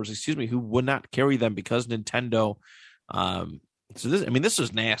stores, who would not carry them because Nintendo. So this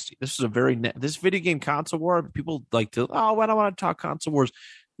is nasty. This is this video game console war. People like to, I don't want to talk console wars.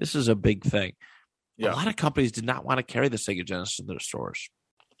 This is a big thing. Yeah. A lot of companies did not want to carry the Sega Genesis in their stores.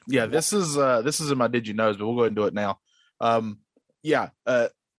 Yeah, this is in my Did You Knows, but we'll go ahead and do it now.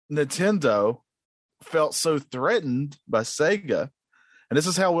 Nintendo felt so threatened by Sega, and this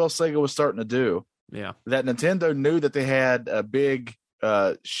is how well Sega was starting to do. Yeah, that Nintendo knew that they had a big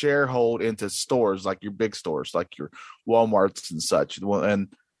sharehold into stores, like your big stores, like your Walmarts and such, and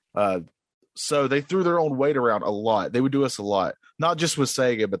so they threw their own weight around a lot. They would do us a lot, not just with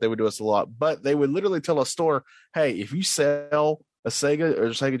Sega, but they would do us a lot. But they would literally tell a store, "Hey, if you sell a Sega or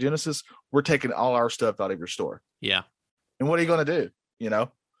Sega Genesis, we're taking all our stuff out of your store." Yeah. And what are you going to do?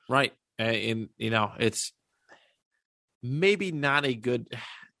 Right. And, it's maybe not a good,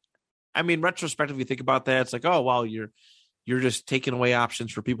 I mean, retrospectively, think about that. It's like, oh, well, you're just taking away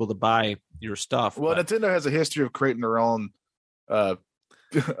options for people to buy your stuff. Well, Nintendo has a history of creating their own,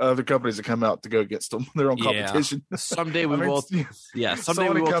 other companies that come out to go against them, their own competition. Someday we will. Yeah. Someday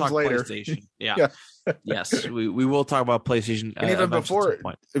we will talk later. PlayStation. Yeah. Yes, we will talk about PlayStation. And even before,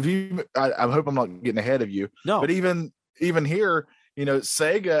 I hope I'm not getting ahead of you. No, but even here,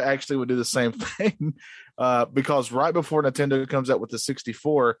 Sega actually would do the same thing, because right before Nintendo comes out with the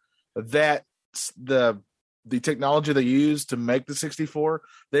 64, that's the technology they used to make the 64.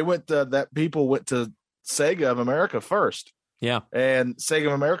 People went to Sega of America first. Yeah, and Sega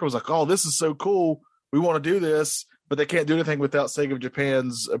of America was like, "Oh, this is so cool. We want to do this." But they can't do anything without Sega of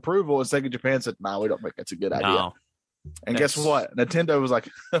Japan's approval. And Sega Japan said, "No, we don't think that's a good idea." No, and guess what? Nintendo was like,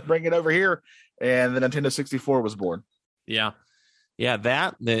 "Bring it over here," and the Nintendo 64 was born. Yeah,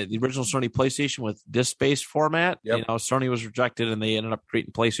 the original Sony PlayStation with disc-based format. Yep. Sony was rejected, and they ended up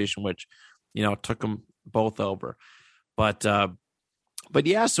creating PlayStation, which took them both over. But But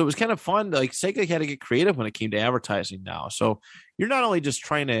yeah, so it was kind of fun. Like Sega had to get creative when it came to advertising now. So you're not only just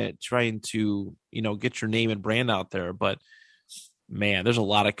trying to get your name and brand out there, but man, there's a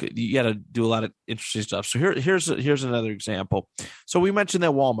lot of you got to do a lot of interesting stuff. So here's another example. So we mentioned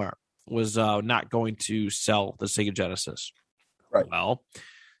that Walmart was not going to sell the Sega Genesis. Right. Well,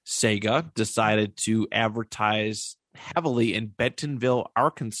 Sega decided to advertise heavily in Bentonville,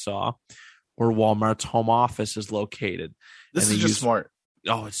 Arkansas, where Walmart's home office is located. This is just smart.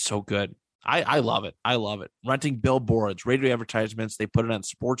 Oh, it's so good. I love it. I love it. Renting billboards, radio advertisements. They put it on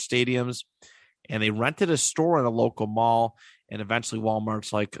sports stadiums, and they rented a store in a local mall. And eventually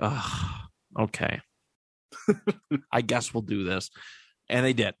Walmart's like, okay, I guess we'll do this. And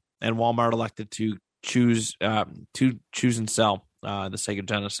they did. And Walmart elected to choose and sell the Sega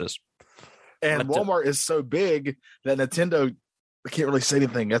Genesis. And Walmart is so big that Nintendo can't really say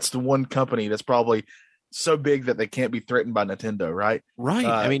anything. That's the one company that's probably so big that they can't be threatened by Nintendo, right? Right.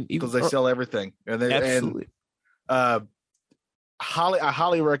 I mean, because they sell everything. And absolutely. I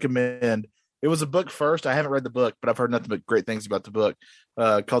highly recommend. It was a book first. I haven't read the book, but I've heard nothing but great things about the book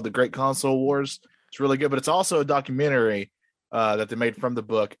called The Great Console Wars. It's really good, but it's also a documentary that they made from the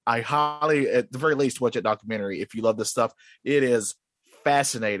book. I highly, at the very least, watch that documentary if you love this stuff. It is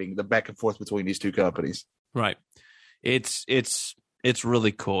fascinating, the back and forth between these two companies. Right. It's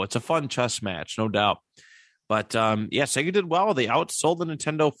really cool. It's a fun chess match, no doubt. But yeah, Sega did well. They outsold the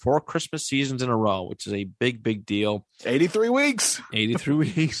Nintendo 4 Christmas seasons in a row, which is a big, big deal. 83 weeks. 83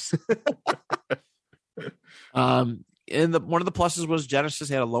 weeks. And one of the pluses was Genesis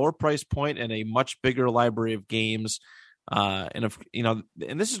had a lower price point and a much bigger library of games. And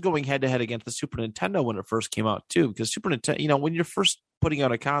this is going head to head against the Super Nintendo when it first came out too, because Super Nintendo, when you're first putting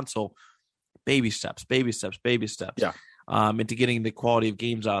out a console, baby steps. Yeah. Into getting the quality of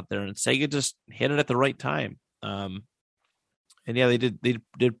games out there, and Sega just hit it at the right time. And yeah, they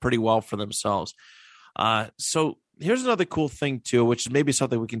did pretty well for themselves. So here's another cool thing too, which is maybe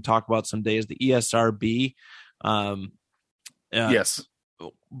something we can talk about someday, is the ESRB. Yes,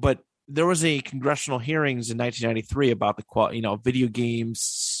 but there was a congressional hearings in 1993 about the video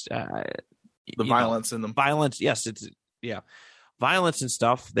games, the violence in them. Violence, yes, violence and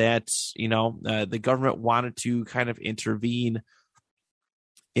stuff that the government wanted to kind of intervene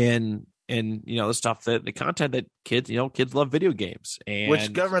in the stuff, that the content that kids love video games, and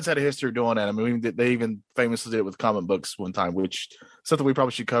which governments had a history of doing that. I mean, they even famously did it with comic books one time, which something we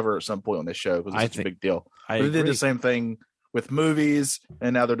probably should cover at some point on this show because it's a big deal. But they did the same thing with movies,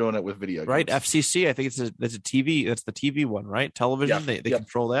 and now they're doing it with video games. Right, FCC, I think that's a TV. That's the TV one, right? Television, they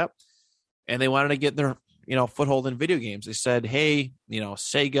control that, and they wanted to get their foothold in video games. They said, hey,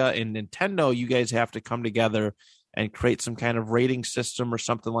 Sega and Nintendo, you guys have to come together and create some kind of rating system or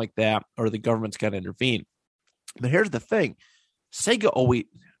something like that, or the government's got to intervene. But here's the thing. Sega always,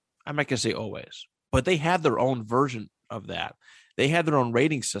 I'm not going to say always, but they had their own version of that. They had their own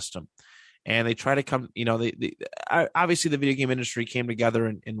rating system, and they try to come, obviously the video game industry came together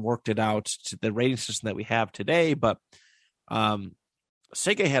and worked it out to the rating system that we have today, but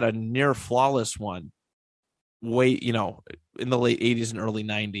Sega had a near flawless one way, in the late 80s and early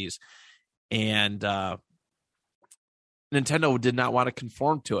 90s. And Nintendo did not want to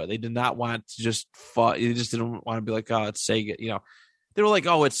conform to it. They did not want to they just didn't want to be like, oh, it's Sega. They were like,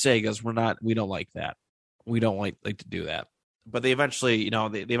 oh, it's Sega's. We don't like that. We don't like to do that. But they eventually,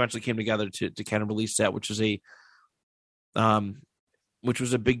 they eventually came together to kind of release that, which was a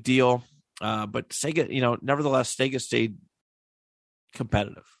big deal. But Sega, nevertheless, Sega stayed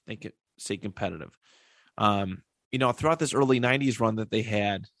competitive. They could stay competitive. Throughout this early 90s run that they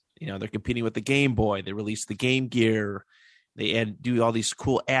had, they're competing with the Game Boy. They released the Game Gear. They do all these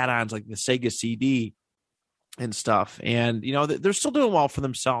cool add-ons like the Sega CD and stuff. And, they're still doing well for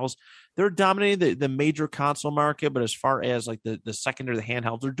themselves. They're dominating the major console market, but as far as like the secondary, the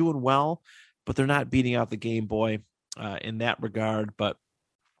handhelds, they're doing well, but they're not beating out the Game Boy in that regard. But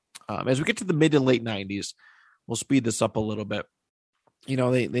as we get to the mid and late 90s, we'll speed this up a little bit.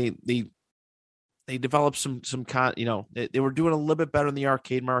 They developed some they were doing a little bit better in the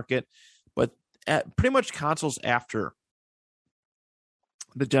arcade market, but pretty much consoles after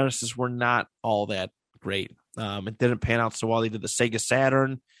the Genesis were not all that great. It didn't pan out so well. They did the Sega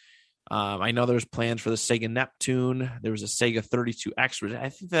Saturn. I know there was plans for the Sega Neptune. There was a Sega 32X, which I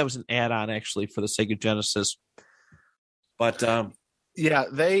think that was an add-on actually for the Sega Genesis. But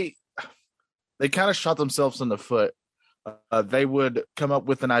they kind of shot themselves in the foot. They would come up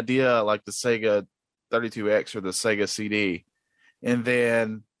with an idea like the Sega 32X or the Sega CD, and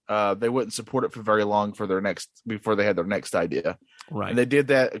then they wouldn't support it for very long before they had their next idea. Right. And they did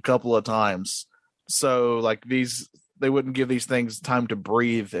that a couple of times. So like these they wouldn't give these things time to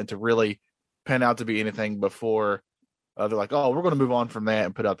breathe and to really pan out to be anything before they're like, oh, we're going to move on from that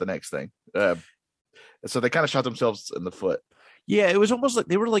and put out the next thing. So they kind of shot themselves in the foot. Yeah, it was almost like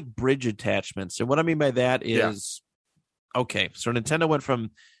they were like bridge attachments. And what I mean by that is, okay, so Nintendo went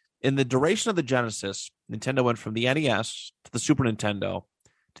from, in the duration of the Genesis, Nintendo went from the NES to the Super Nintendo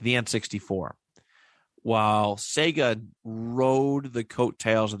to the N64, while Sega rode the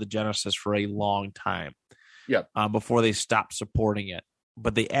coattails of the Genesis for a long time. Before they stopped supporting it.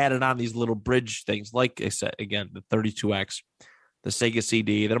 But they added on these little bridge things, like I said, again, the 32X, the Sega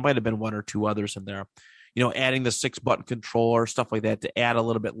CD. There might have been one or two others in there. Adding the 6-button controller, stuff like that to add a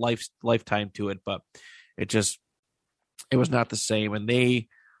little bit lifetime to it. But it was not the same, and they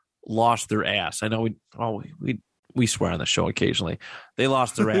lost their ass. I know we swear on the show occasionally. They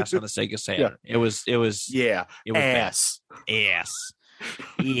lost their ass on the Sega Saturn. It was ass.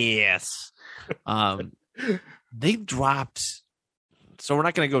 Yes. They dropped. So we're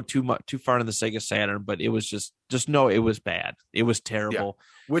not going to go too far into the Sega Saturn, but it was just know it was bad. It was terrible.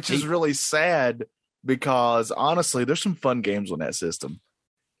 Yeah. Which is really sad because honestly, there's some fun games on that system.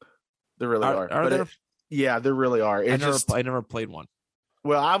 There really are. Are there? There really are. I never played one.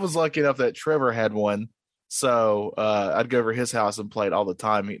 Well, I was lucky enough that Trevor had one, so I'd go over his house and play it all the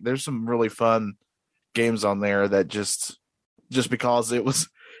time. There's some really fun games on there that just because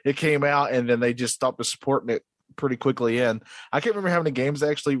it came out and then they just stopped supporting it pretty quickly in. I can't remember how many games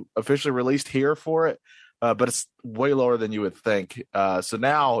actually officially released here for it, but it's way lower than you would think. So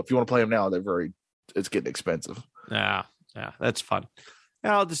now, if you want to play them now, it's getting expensive. Yeah, that's fun.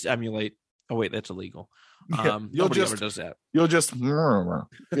 I'll just emulate. Oh wait, that's illegal. Nobody ever does that. You'll just but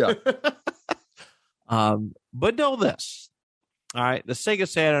know this. All right, the Sega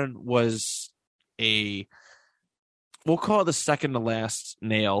Saturn was we'll call it the second to last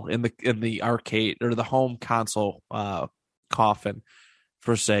nail in the arcade or the home console coffin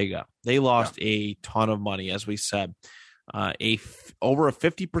for Sega. They lost a ton of money, as we said. Over a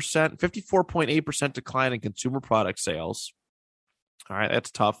 54.8% decline in consumer product sales. All right,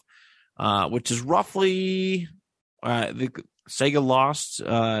 that's tough. Which is roughly Sega lost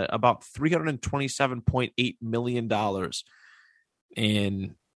about $327.8 million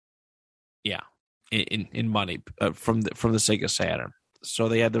in money from the Sega Saturn. So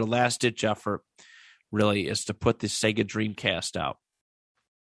they had their last ditch effort, really, is to put the Sega Dreamcast out.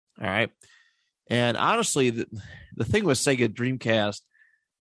 All right, and honestly, the thing with Sega Dreamcast,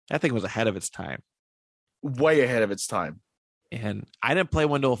 that thing was ahead of its time, way ahead of its time. And I didn't play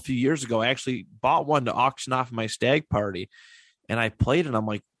one until a few years ago. I actually bought one to auction off my stag party, and I played it. And I'm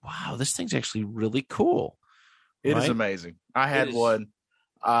like, wow, this thing's actually really cool. It is amazing. I had one.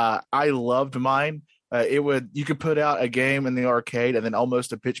 I loved mine. You could put out a game in the arcade, and then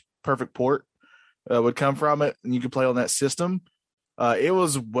almost a pitch perfect port would come from it, and you could play on that system. It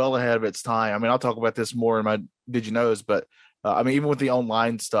was well ahead of its time. I mean, I'll talk about this more in my Did You Knows, but even with the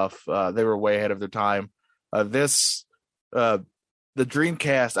online stuff, they were way ahead of their time. The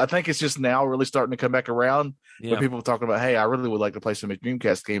Dreamcast, I think it's just now really starting to come back around. Where people are talking about, hey, I really would like to play some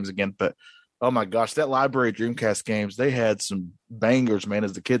Dreamcast games again. But oh my gosh, that library of Dreamcast games, they had some bangers, man,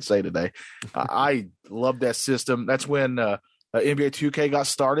 as the kids say today. I love that system. That's when NBA 2K got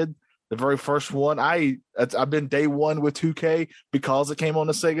started. The very first one. I've been day one with 2K because it came on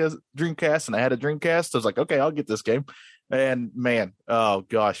the Sega Dreamcast, and I had a Dreamcast. So I was like, okay, I'll get this game. And man, oh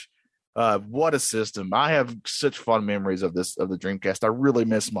gosh. What a system. I have such fun memories of the Dreamcast. I really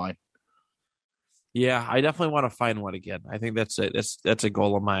miss mine. Yeah, I definitely want to find one again. I think that's a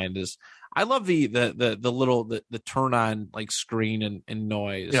goal of mine. Is I love the little turn on like screen and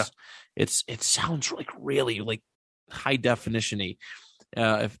noise. Yeah. It sounds like really like high definition-y.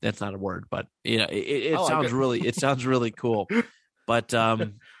 If that's not a word, but it sounds really it sounds really cool. But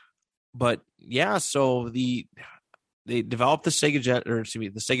yeah, so they developed the Sega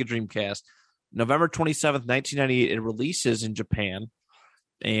the Sega Dreamcast. November 27th, 1998, it releases in Japan,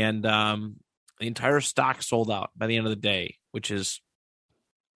 and the entire stock sold out by the end of the day, that's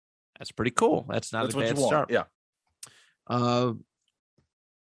pretty cool. That's not a bad start. Yeah.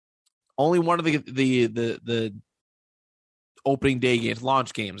 Only one of the opening day games,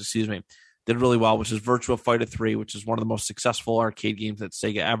 launch games, did really well, which is Virtua Fighter 3, which is one of the most successful arcade games that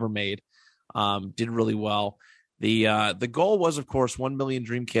Sega ever made. Did really well. The goal was, of course, 1 million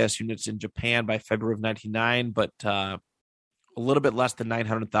Dreamcast units in Japan by February of 1999, but a little bit less than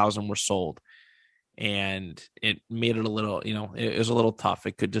 900,000 were sold. And it made it a little, it was a little tough.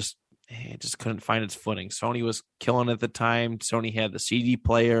 It just couldn't find its footing. Sony was killing it at the time. Sony had the CD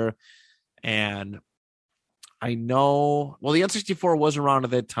player, and I know, well, the N64 was around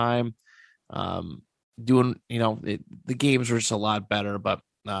at that time. doing, the games were just a lot better, but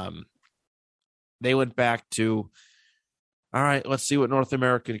they went back to, all right, let's see what North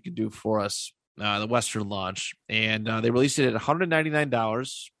America can do for us, the Western launch. And they released it at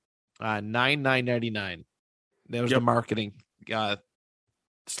 $199, $99.99. That was the marketing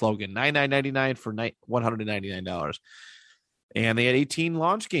slogan, $99.99 for $199. And they had 18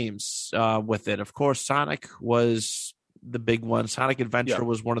 launch games with it. Of course, Sonic was the big one. Sonic Adventure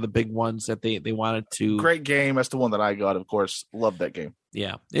was one of the big ones that they wanted to. Great game. That's the one that I got, of course. Love that game.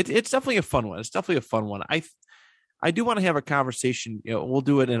 Yeah, it's definitely a fun one. It's definitely a fun one. I do want to have a conversation. We'll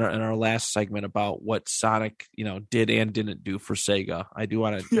do it in our last segment about what Sonic, did and didn't do for Sega. I do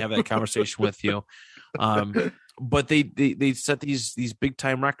want to have that conversation with you. But they set these big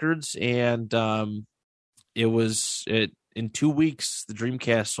time records, and in 2 weeks, the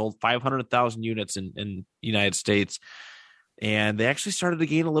Dreamcast sold 500,000 units in the United States. And they actually started to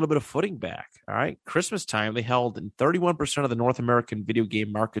gain a little bit of footing back. All right. Christmas time, they held 31% of the North American video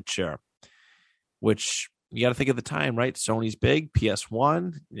game market share, which you got to think of the time, right? Sony's big,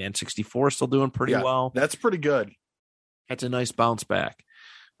 PS1, and N64 still doing pretty well. That's pretty good. That's a nice bounce back.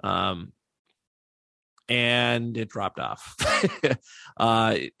 And it dropped off.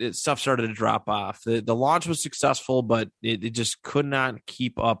 Stuff started to drop off. The launch was successful, but it just could not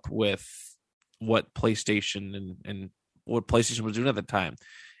keep up with what PlayStation and what PlayStation was doing at the time.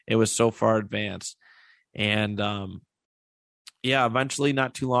 It was so far advanced. And eventually,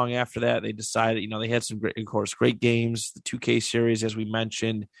 not too long after that, they decided, they had some great games, the 2K series, as we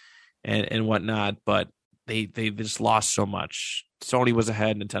mentioned, and whatnot, but they just lost so much. Sony was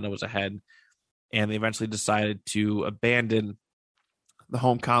ahead, Nintendo was ahead, and they eventually decided to abandon the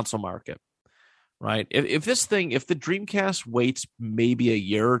home console market, right? If the Dreamcast waits maybe a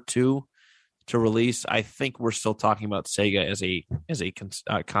year or two to release, I think we're still talking about Sega as a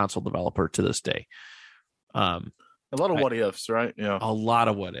console developer to this day. A lot of what ifs, right? Yeah, a lot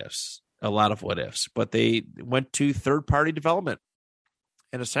of what ifs. But they went to third-party development,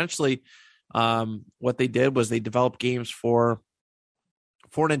 and essentially, what they did was they developed games for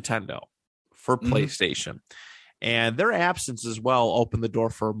Nintendo, for PlayStation, and their absence as well opened the door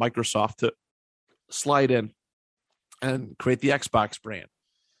for Microsoft to slide in and create the Xbox brand.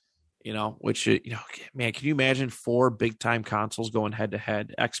 Which, man, can you imagine 4 big time consoles going head to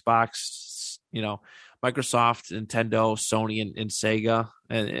head? Xbox, Microsoft, Nintendo, Sony, and Sega.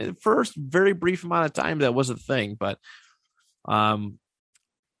 And for a very brief amount of time, that was a thing, but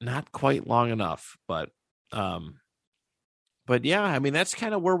not quite long enough. But yeah, I mean, that's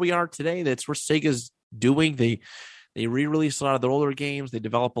kind of where we are today. That's where Sega's doing. They re-release a lot of their older games. They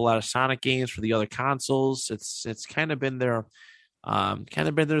develop a lot of Sonic games for the other consoles. It's kind of been their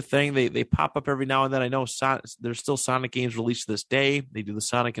thing. They pop up every now and then. I know there's still Sonic games released to this day. They do the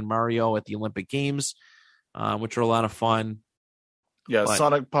Sonic and Mario at the Olympic Games, which are a lot of fun. Yeah,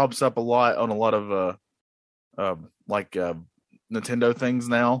 Sonic pops up a lot on a lot of Nintendo things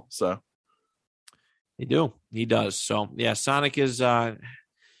now. So he does. So yeah, Sonic is. I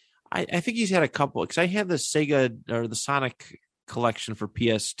think he's had a couple, because I had the Sega or the Sonic collection for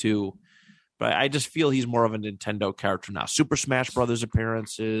PS2. But I just feel he's more of a Nintendo character now. Super Smash Brothers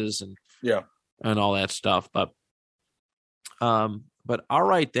appearances and all that stuff. But all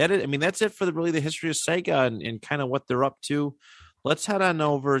right, that's it for the history of Sega and kind of what they're up to. Let's head on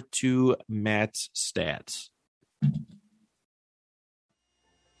over to Matt's stats.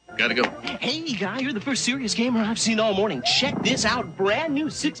 Gotta go. Hey, guy, you're the first serious gamer I've seen all morning. Check this out. Brand new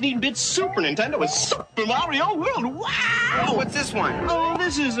 16-bit Super Nintendo with Super Mario World. Wow! What's this one? Oh,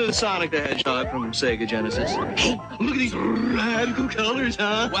 this is a Sonic the Hedgehog from Sega Genesis. Hey, look at these radical colors,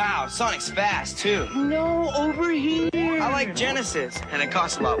 huh? Wow, Sonic's fast, too. No, over here. I like Genesis, and it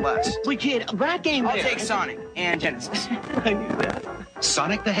costs a lot less. Wait, kid, that game I'll take Sonic and Genesis. I knew that.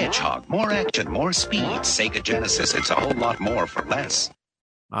 Sonic the Hedgehog. More action, more speed. Sega Genesis. It's a whole lot more for less.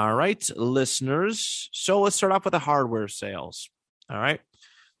 All right, listeners. So let's start off with the hardware sales. All right.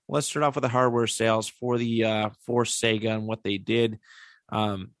 Let's start off with the hardware sales for Sega and what they did.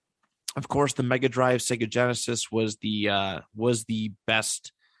 Of course, the Mega Drive Sega Genesis was the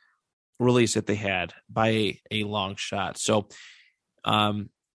best release that they had by a long shot. So the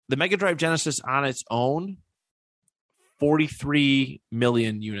Mega Drive Genesis on its own, 43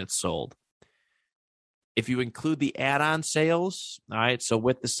 million units sold. If you include the add-on sales, all right, so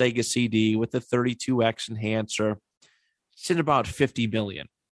with the Sega CD, with the 32X enhancer, it's in about 50 million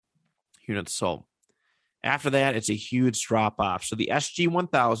units sold. After that, it's a huge drop-off. So the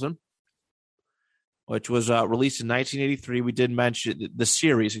SG-1000, which was released in 1983, we did mention the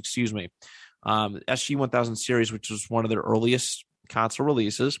series, SG-1000 series, which was one of their earliest console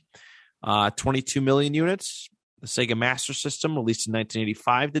releases. 22 million units. The Sega Master System, released in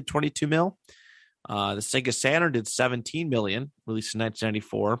 1985, did 22 mil. The Sega Saturn did 17 million, released in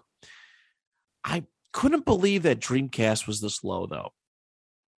 1994. I couldn't believe that Dreamcast was this low, though.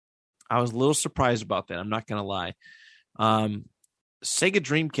 I was a little surprised about that. I'm not going to lie. Sega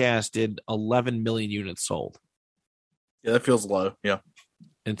Dreamcast did 11 million units sold. Yeah, that feels low. Yeah.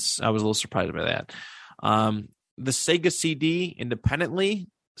 I was a little surprised by that. The Sega CD independently,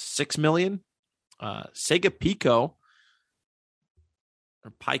 6 million. Sega Pico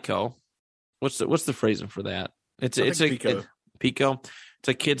or Pico. What's the phrasing for that? It's a Pico. It's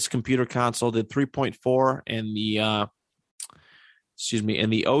a kid's computer console. Did 3.4, and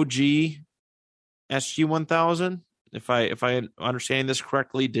the OG SG-1000, if I understand this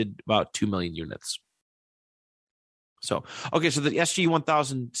correctly, did about 2 million units. So okay, so the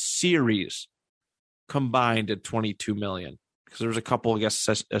SG-1000 series combined at 22 million, because there was a couple, I guess,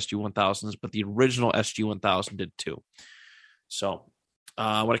 SG-1000s, but the original SG-1000 did 2. So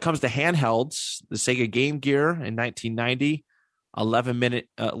when it comes to handhelds, the Sega Game Gear in 1990,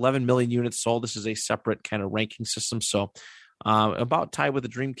 11 million units sold. This is a separate kind of ranking system. So about tied with the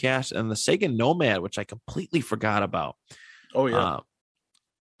Dreamcast, and the Sega Nomad, which I completely forgot about. Oh, yeah.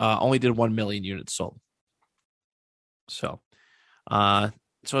 Only did 1 million units sold. So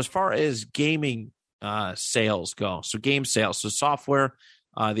as far as gaming sales go, so game sales, so software,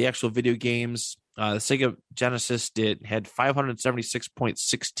 the actual video games, the Sega Genesis had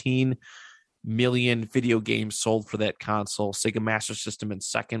 576.16 million video games sold for that console. Sega Master System in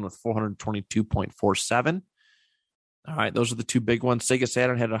second with 422.47. All right, those are the two big ones. Sega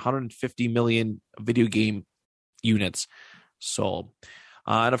Saturn had 150 million video game units sold,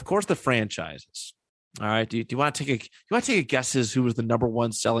 and of course the franchises. All right, do you want to take a guesses who was the number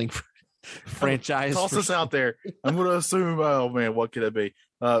one selling franchise? Toss us out there. I'm going to assume. Oh man, what could it be?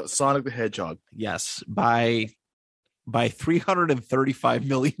 Sonic the Hedgehog. Yes, by $335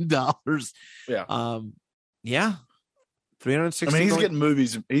 million. Yeah. Yeah. 360. I mean, he's getting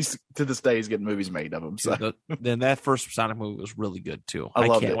movies. He's to this day, he's getting movies made of him. So then that first Sonic movie was really good too. I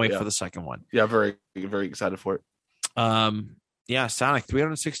can't wait for the second one. Yeah, very, very excited for it. Yeah, Sonic,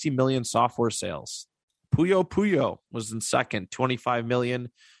 360 million software sales. Puyo Puyo was in second, 25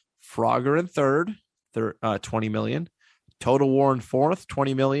 million. Frogger in third, 20 million. Total War in fourth,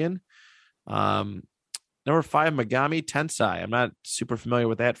 20 million. Number 5, Megami Tensei. I'm not super familiar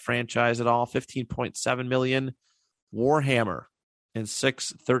with that franchise at all. 15.7 million. Warhammer in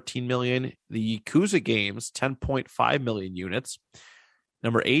 6th, 13 million. The Yakuza games, 10.5 million units.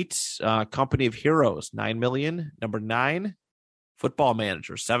 Number 8, Company of Heroes, 9 million. Number 9, Football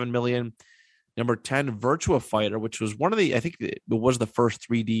Manager, 7 million. Number 10, Virtua Fighter, which was I think it was the first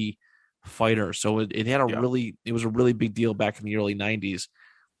 3D fighter. So it had it was a really big deal back in the early 90s.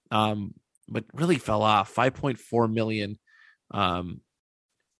 But really fell off. 5.4 million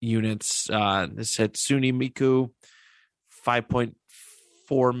units. This had Tsune Miku,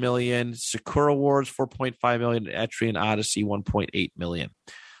 5.4 million. Sakura Wars, 4.5 million. Etrian Odyssey, 1.8 million.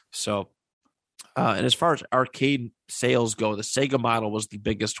 So, and as far as arcade sales go, the Sega model was the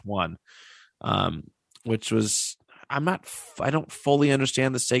biggest one, which was, I don't fully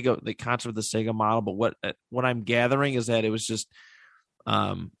understand the concept of the Sega model, but what I'm gathering is that it was just,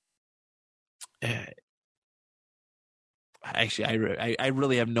 actually, I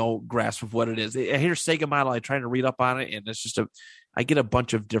really have no grasp of what it is. I hear Sega model. I try to read up on it, and it's just I get a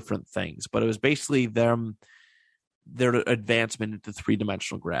bunch of different things. But it was basically their advancement into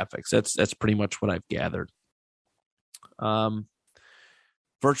 3-dimensional graphics. That's pretty much what I've gathered.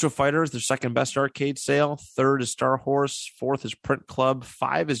 Virtua Fighter is their second best arcade sale. 3rd is Star Horse. 4th is Print Club.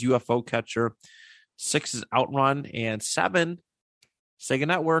 5 is UFO Catcher. 6 is Outrun, and 7, Sega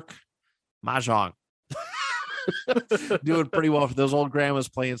Network, Mahjong. Doing pretty well for those old grandmas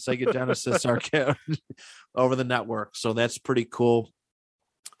playing Sega Genesis arcade over the network. So that's pretty cool.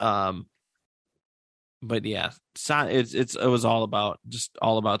 But yeah, it was all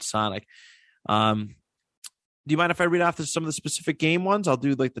about Sonic. Do you mind if I read off some of the specific game ones? I'll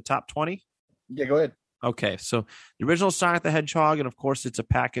do like the top 20. Yeah, go ahead. Okay, so the original Sonic the Hedgehog, and of course it's a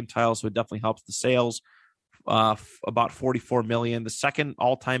pack-in title, so it definitely helps the sales. About 44 million. The second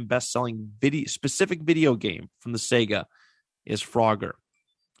all-time best-selling specific video game from the Sega is Frogger,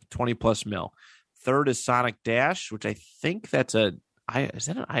 20 plus mil. 3rd is Sonic Dash, which I think is that an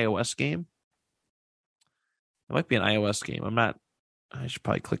iOS game? It might be an iOS game. I should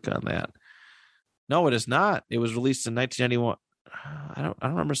probably click on that. No, it is not. It was released in 1991. I don't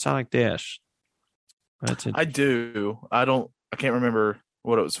remember Sonic Dash. I do. I can't remember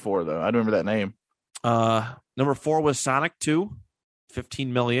what it was for though. I don't remember that name. Number 4 was Sonic 2, $15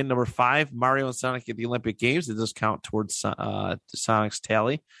 million. Number 5, Mario and Sonic at the Olympic Games. It does count towards Sonic's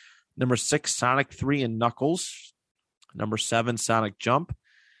tally. Number 6, Sonic 3 and Knuckles. Number 7, Sonic Jump.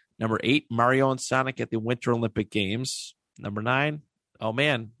 Number 8, Mario and Sonic at the Winter Olympic Games. Number 9, oh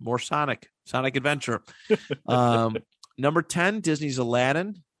man, more Sonic Adventure. Number 10, Disney's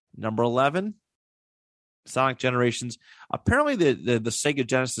Aladdin. Number 11, Sonic Generations. Apparently, the Sega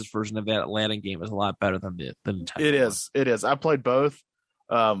Genesis version of that Aladdin game is a lot better than the Nintendo. It is. I played both.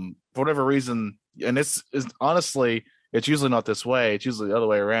 For whatever reason, and it's honestly, it's usually not this way. It's usually the other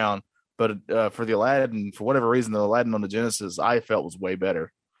way around. But for the Aladdin, for whatever reason, the Aladdin on the Genesis, I felt was way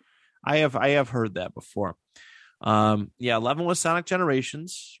better. I have heard that before. 11 was Sonic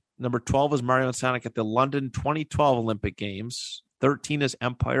Generations. Number 12 is Mario and Sonic at the London 2012 Olympic Games. 13 is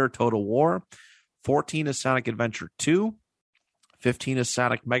Empire Total War. 14 is Sonic Adventure 2. 15 is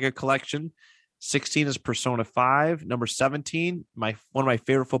Sonic Mega Collection. 16 is Persona 5. Number 17, one of my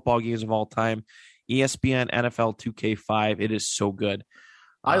favorite football games of all time, ESPN NFL 2K5. It is so good.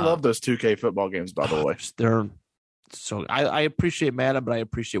 I love those 2K football games, by the way. They're so I appreciate Madden, but I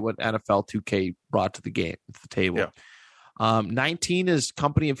appreciate what NFL 2K brought to the game, to the table. Yeah. 19 is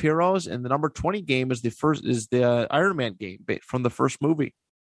Company of Heroes, and the number 20 game is the Iron Man game from the first movie.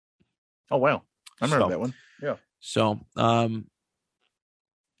 Oh wow, I remember that one. Yeah. So, I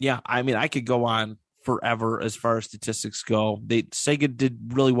mean, I could go on forever as far as statistics go. Sega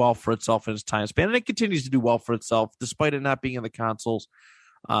did really well for itself in its time span, and it continues to do well for itself, despite it not being in the console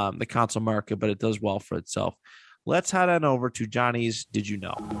market, but it does well for itself. Let's head on over to Johnny's Did You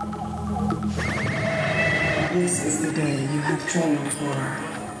Know? This is the day you have trained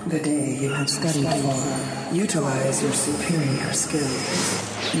for, the day you have studied for. Utilize your superior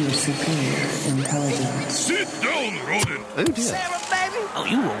skills, your superior intelligence. Sit down, rodent! Oh dear. Sarah, baby! Oh,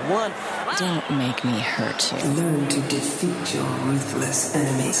 you were one. Don't make me hurt you. Learn to defeat your ruthless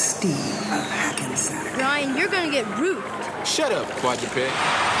enemy, Steve of Hackensack. Brian, you're gonna get roofed. Shut up, quadruped.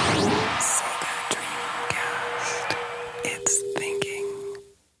 Sega Dreamcast. It's thinking.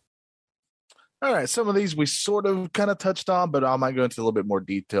 All right, some of these we sort of kind of touched on, but I might go into a little bit more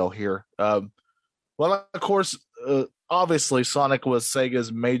detail here. Well, of course, obviously Sonic was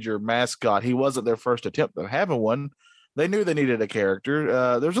Sega's major mascot. He wasn't their first attempt at having one. They knew they needed a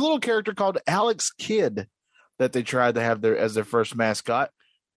character. There's a little character called Alex Kidd that they tried to have as their first mascot.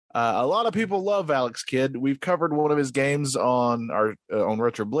 A lot of people love Alex Kidd. We've covered one of his games on our on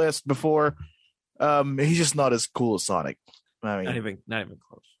Retro Bliss before. He's just not as cool as Sonic. I mean, not even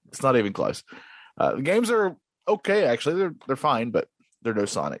close. It's not even close. The games are okay, actually. They're fine, but they're no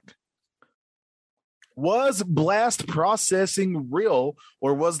Sonic. Was blast processing real,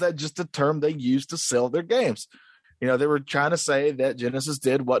 or was that just a term they used to sell their games? You know, they were trying to say that Genesis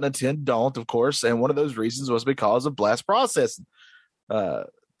did what Nintendo don't, of course, and one of those reasons was because of blast processing.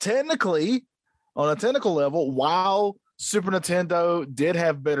 Technically, on a technical level, while Super Nintendo did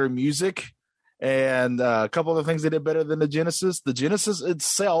have better music and a couple other things they did better than the Genesis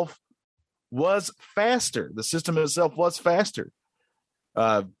itself was faster. The system itself was faster.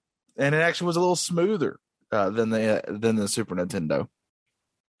 And it actually was a little smoother than the Super Nintendo.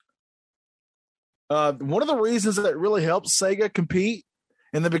 One of the reasons that really helped Sega compete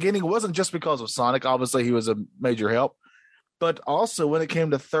in the beginning wasn't just because of Sonic. Obviously, he was a major help. But also when it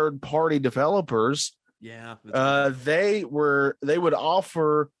came to third-party developers, they would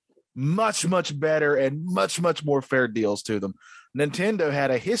offer much, much better and much, much more fair deals to them. Nintendo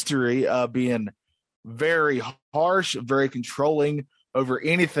had a history of being very harsh, very controlling over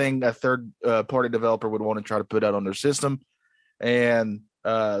anything a third-party developer would want to try to put out on their system. And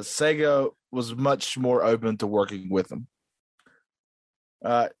Sega was much more open to working with them.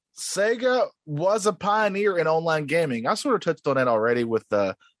 Sega was a pioneer in online gaming. I sort of touched on that already with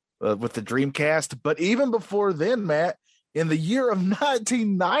the Dreamcast, but even before then, Matt, in the year of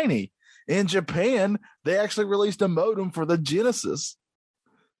 1990, in Japan, they actually released a modem for the Genesis,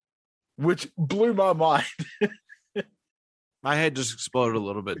 which blew my mind. My head just exploded a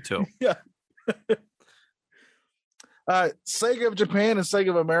little bit too. Yeah. Sega of Japan and Sega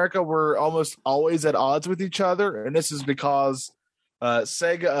of America were almost always at odds with each other, and this is because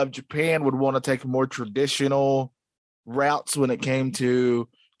Sega of Japan would want to take more traditional routes when it came to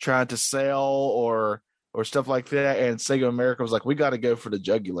trying to sell or stuff like that, and Sega of America was like, we got to go for the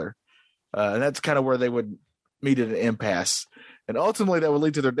jugular. And that's kind of where they would meet at an impasse. And ultimately that would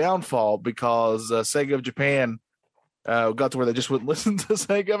lead to their downfall because Sega of Japan got to where they just wouldn't listen to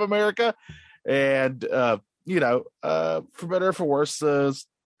Sega of America. And, for better or for worse,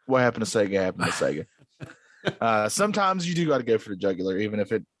 what happened to Sega happened to Sega. Sometimes you do got to go for the jugular, even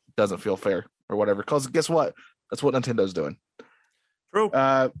if it doesn't feel fair or whatever. Because guess what? That's what Nintendo's doing. True.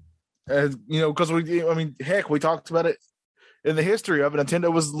 Because we talked about it in the history of it.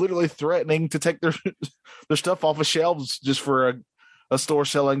 Nintendo was literally threatening to take their stuff off of shelves just for a store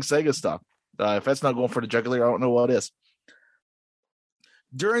selling Sega stuff. If that's not going for the jugular, I don't know what is.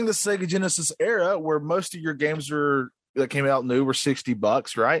 During the Sega Genesis era, where most of your games that came out new were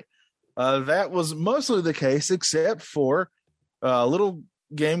 $60, right? That was mostly the case, except for a little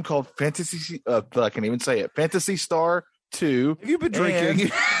game called Fantasy. I can't even say it. Phantasy Star 2. Have you been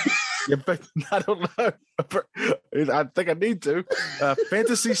drinking? I don't know. I think I need to.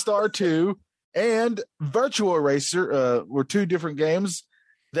 Phantasy Star 2 and Virtual Racer were two different games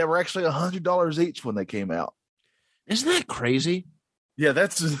that were actually $100 each when they came out. Isn't that crazy? Yeah,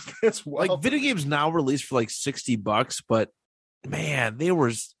 that's wild. Like video games now released for like $60, but man,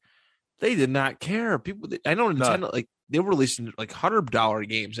 they did not care. People, I know Nintendo, like they were releasing like $100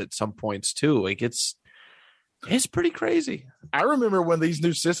 games at some points too. Like it's pretty crazy. I remember when these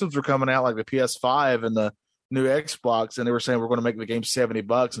new systems were coming out, like the PS5 and the new Xbox, and they were saying we're going to make the game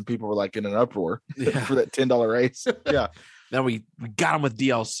 $70, and people were like in an uproar for that $10 race. Yeah. Then we got them with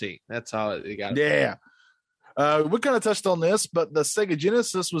DLC. That's how they got it. Yeah. We kind of touched on this, but the Sega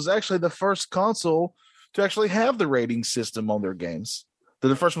Genesis was actually the first console to actually have the rating system on their games. They're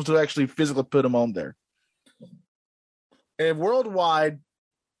the first ones to actually physically put them on there. And worldwide,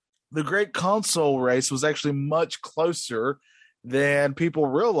 the great console race was actually much closer than people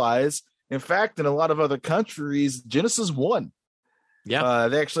realize. In fact, in a lot of other countries, Genesis won. Yeah.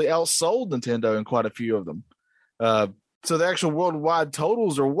 They actually outsold Nintendo in quite a few of them. So the actual worldwide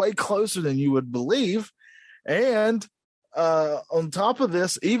totals are way closer than you would believe. And on top of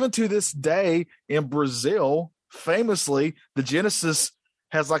this, even to this day in Brazil, famously, the Genesis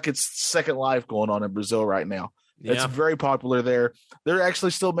has like its second life going on in Brazil right now. Yeah. It's very popular there. They're actually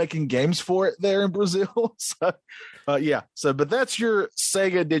still making games for it there in Brazil. So, but that's your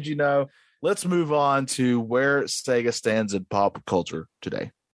Sega Did You Know? Let's move on to where Sega stands in pop culture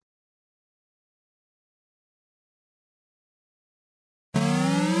today.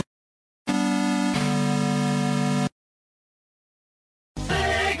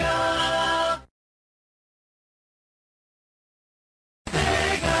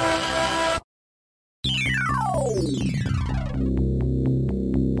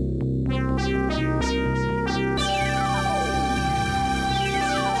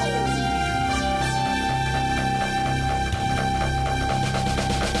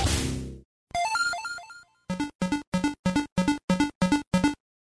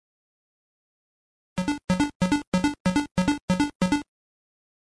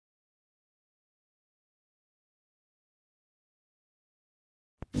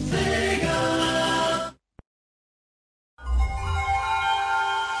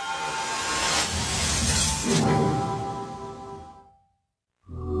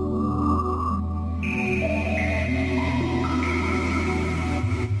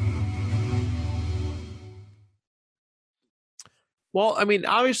 Well, I mean,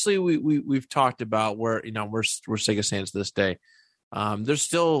 obviously we've talked about where Sega stands to this day. They're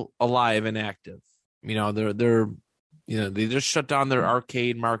still alive and active. They just shut down their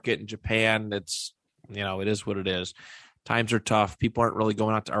arcade market in Japan. It's it is what it is. Times are tough. People aren't really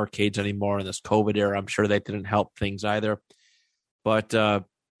going out to arcades anymore in this COVID era. I'm sure that didn't help things either. But there's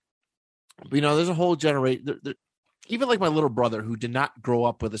a whole generation. Even like my little brother, who did not grow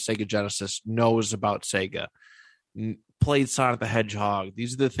up with a Sega Genesis, knows about Sega. Played Sonic the Hedgehog.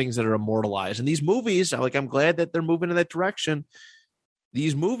 These are the things that are immortalized. And these movies, I'm glad that they're moving in that direction.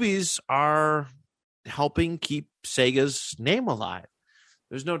 These movies are helping keep Sega's name alive.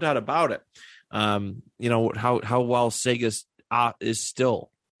 There's no doubt about it. How well Sega is still,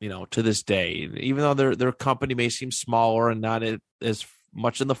 to this day, even though their company may seem smaller and not as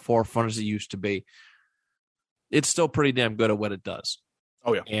much in the forefront as it used to be, it's still pretty damn good at what it does.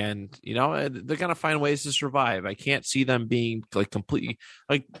 Oh yeah. And they're going to find ways to survive. I can't see them being like completely,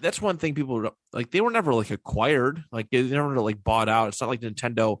 like, that's one thing people like, they were never like acquired, like they never like bought out. It's not like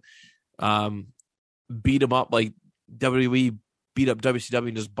Nintendo beat them up, like WWE beat up WCW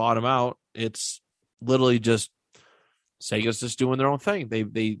and just bought them out. It's literally just Sega's just doing their own thing.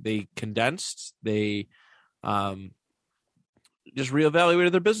 They condensed, they just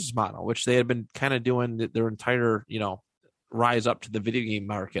reevaluated their business model, which they had been kind of doing their entire, rise up to the video game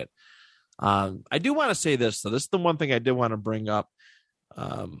market. I do want to say this, though. This is the one thing I did want to bring up.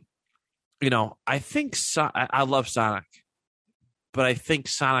 I think I love Sonic, but I think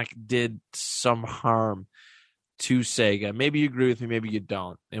Sonic did some harm to Sega. Maybe you agree with me, maybe you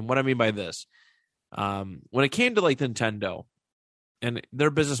don't. And what I mean by this, when it came to like Nintendo, and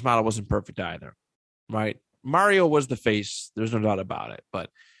their business model wasn't perfect either, right? Mario was the face. There's no doubt about it, but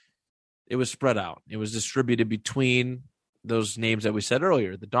it was spread out. It was distributed between those names that we said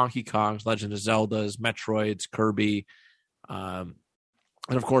earlier, the Donkey Kongs, Legend of Zeldas, Metroids, Kirby, and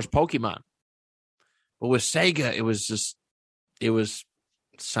of course, Pokemon. But with Sega, it was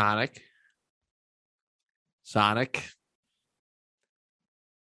Sonic, Sonic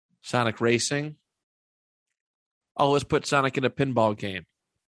Racing. Oh, let's put Sonic in a pinball game.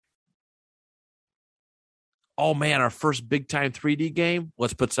 Oh man, our first big time 3D game.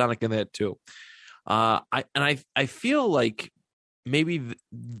 Let's put Sonic in that too. I feel like maybe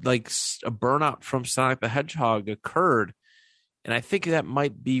like a burnout from Sonic the Hedgehog occurred, and I think that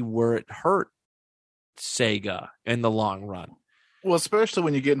might be where it hurt Sega in the long run. Well, especially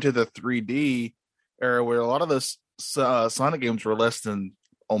when you get into the 3D era, where a lot of those Sonic games were less than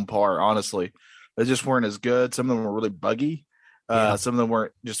on par. Honestly, they just weren't as good. Some of them were really buggy. Some of them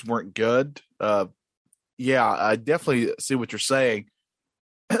weren't good. Yeah, I definitely see what you're saying.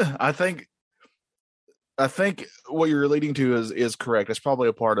 I think what you're leading to is correct. It's probably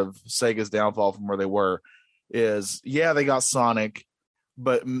a part of Sega's downfall from where they were. They got Sonic,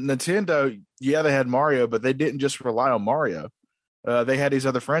 but Nintendo, they had Mario, but they didn't just rely on Mario. They had these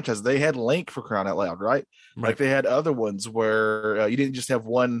other franchises. They had Link, for crying out loud, right? Like they had other ones where you didn't just have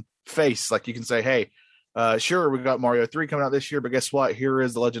one face. Like you can say, hey, sure, we got Mario 3 coming out this year, but guess what? Here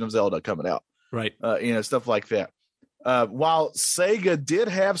is The Legend of Zelda coming out. Right. Stuff like that. While Sega did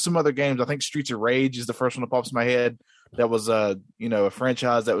have some other games, I think Streets of Rage is the first one that pops in my head. That was a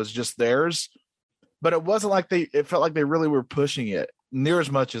franchise that was just theirs, but it wasn't like it felt like they really were pushing it near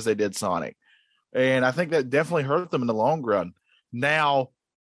as much as they did Sonic. And I think that definitely hurt them in the long run. Now,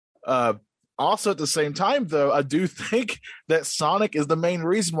 also at the same time, though, I do think that Sonic is the main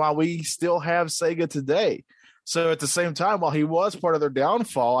reason why we still have Sega today. So at the same time, while he was part of their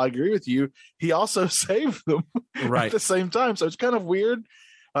downfall, I agree with you. He also saved them at the same time. So it's kind of weird.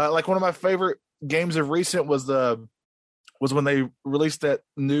 Like one of my favorite games of recent was when they released that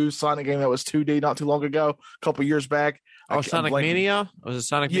new Sonic game that was 2D not too long ago, a couple years back. Oh, Sonic Mania? Was it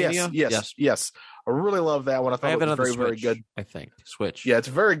Sonic Mania? Yes. I really love that one. I thought it was very, very good. I think Switch. Yeah, it's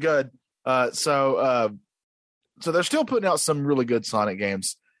very good. So they're still putting out some really good Sonic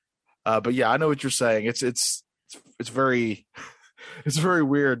games. But yeah, I know what you're saying. It's very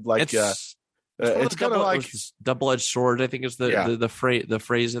weird. Like it's kind of like double-edged sword. I think is the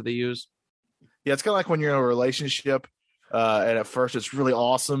phrase that they use. Yeah, it's kind of like when you're in a relationship, and at first it's really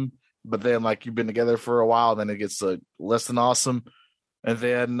awesome, but then like you've been together for a while, then it gets less than awesome, and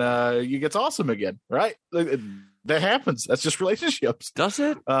then you get awesome again, right? That happens. That's just relationships. Does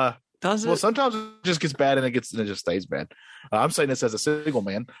it? Does it? Well, sometimes it just gets bad and it just stays bad. I'm saying this as a single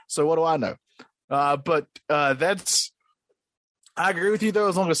man, so what do I know? But I agree with you though.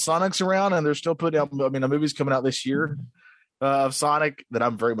 As long as Sonic's around and they're still putting out, a movie's coming out this year of Sonic that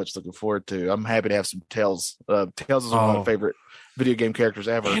I'm very much looking forward to. I'm happy to have some Tails. Tails is one of my favorite video game characters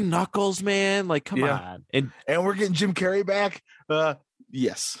ever. And Knuckles, man, like come on. And we're getting Jim Carrey back.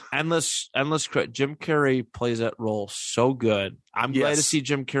 Yes. Endless. Jim Carrey plays that role so good. I'm glad to see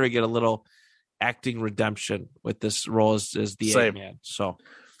Jim Carrey get a little acting redemption with this role as the Eggman. So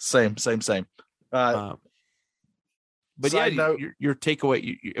same. But your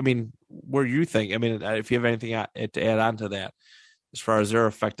takeaway. Where you think? If you have anything to add on to that, as far as their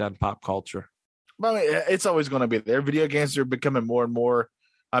effect on pop culture. Well, it's always going to be there. Video games are becoming more and more.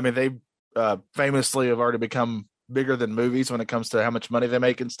 They famously have already become bigger than movies when it comes to how much money they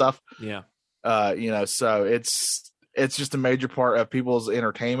make and stuff. Yeah. So it's just a major part of people's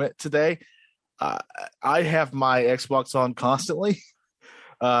entertainment today. I have my Xbox on constantly.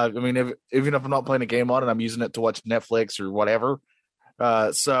 Even if I'm not playing a game on it, I'm using it to watch Netflix or whatever.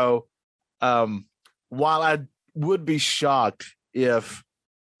 So while I would be shocked if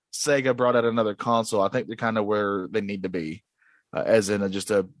Sega brought out another console, I think they're kind of where they need to be, as in just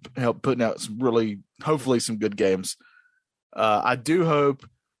to help putting out hopefully some good games. I do hope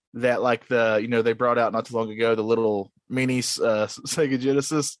that they brought out not too long ago, the little mini Sega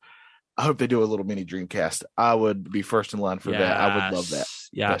Genesis. I hope they do a little mini Dreamcast. I would be first in line for that. I would love that.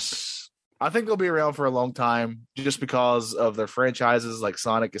 Yes. But I think they'll be around for a long time just because of their franchises, like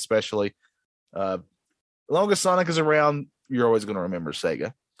Sonic especially. As long as Sonic is around, you're always going to remember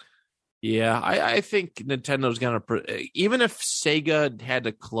Sega. Yeah, I think Nintendo's going to, even if Sega had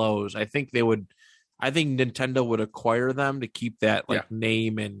to close, I think Nintendo would acquire them to keep that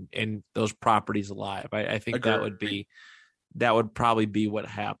name and those properties alive. I think that would probably be what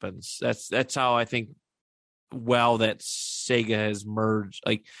happens. That's how I think that Sega has merged.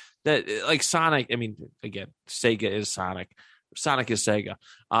 Like Sonic. Again, Sega is Sonic, Sonic is Sega.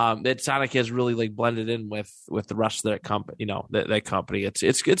 That Sonic has really like blended in with the rest of their company. That company.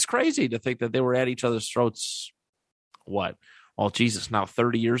 It's crazy to think that they were at each other's throats. What? Well, Jesus, now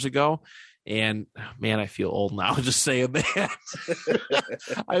 30 years ago. And man, I feel old now just saying that.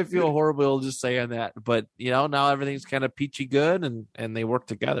 I feel horrible old just saying that. But now everything's kind of peachy good, and they work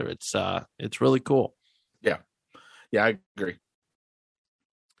together. It's really cool. Yeah, I agree.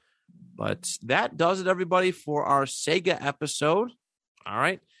 But that does it, everybody, for our Sega episode. All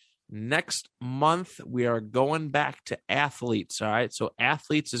right. Next month, we are going back to athletes. All right. So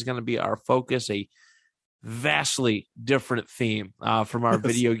athletes is going to be our focus, a vastly different theme from our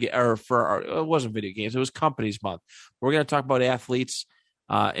video game, or for our, it wasn't video games. It was companies month. We're going to talk about athletes.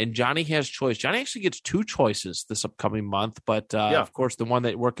 And Johnny has choice. Johnny actually gets 2 choices this upcoming month. But of course, the one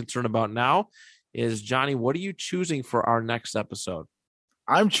that we're concerned about now is, Johnny, what are you choosing for our next episode?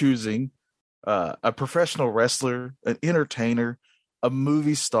 I'm choosing a professional wrestler, an entertainer, a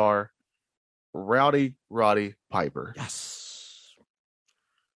movie star, Rowdy Roddy Piper. Yes.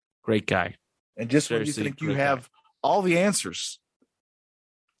 Great guy. And just seriously, when you think you have all the answers,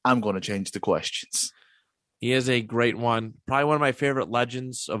 I'm going to change the questions. He is a great one. Probably one of my favorite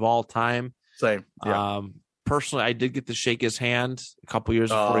legends of all time. Same. Yeah. Personally, I did get to shake his hand a couple years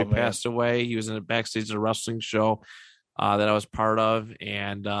before he passed away. He was in a backstage at a wrestling show that I was part of,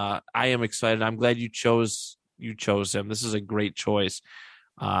 and I am excited. I'm glad you chose him. This is a great choice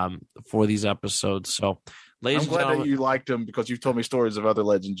for these episodes. So, ladies, I'm glad that you liked him, because you've told me stories of other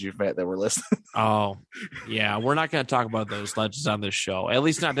legends you've met that were listening. Oh, yeah, we're not going to talk about those legends on this show. At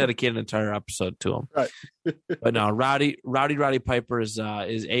least not dedicate an entire episode to them. Right. But no, Roddy Piper is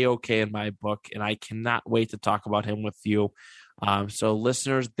A-OK in my book, and I cannot wait to talk about him with you. So,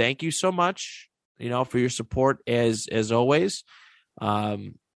 listeners, thank you so much, for your support as always.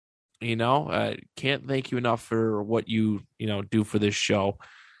 Can't thank you enough for what you do for this show.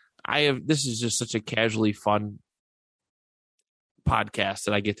 This is just such a casually fun podcast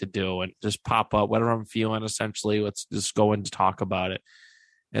that I get to do, and just pop up whatever I'm feeling. Essentially, let's just go in to talk about it.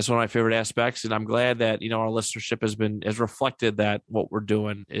 It's one of my favorite aspects, and I'm glad that our listenership has reflected that what we're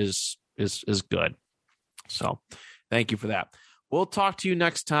doing is good. So, thank you for that. We'll talk to you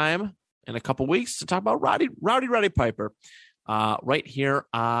next time in a couple weeks to talk about Rowdy Piper, right here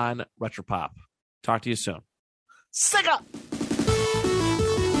on Retropop. Talk to you soon. Sega!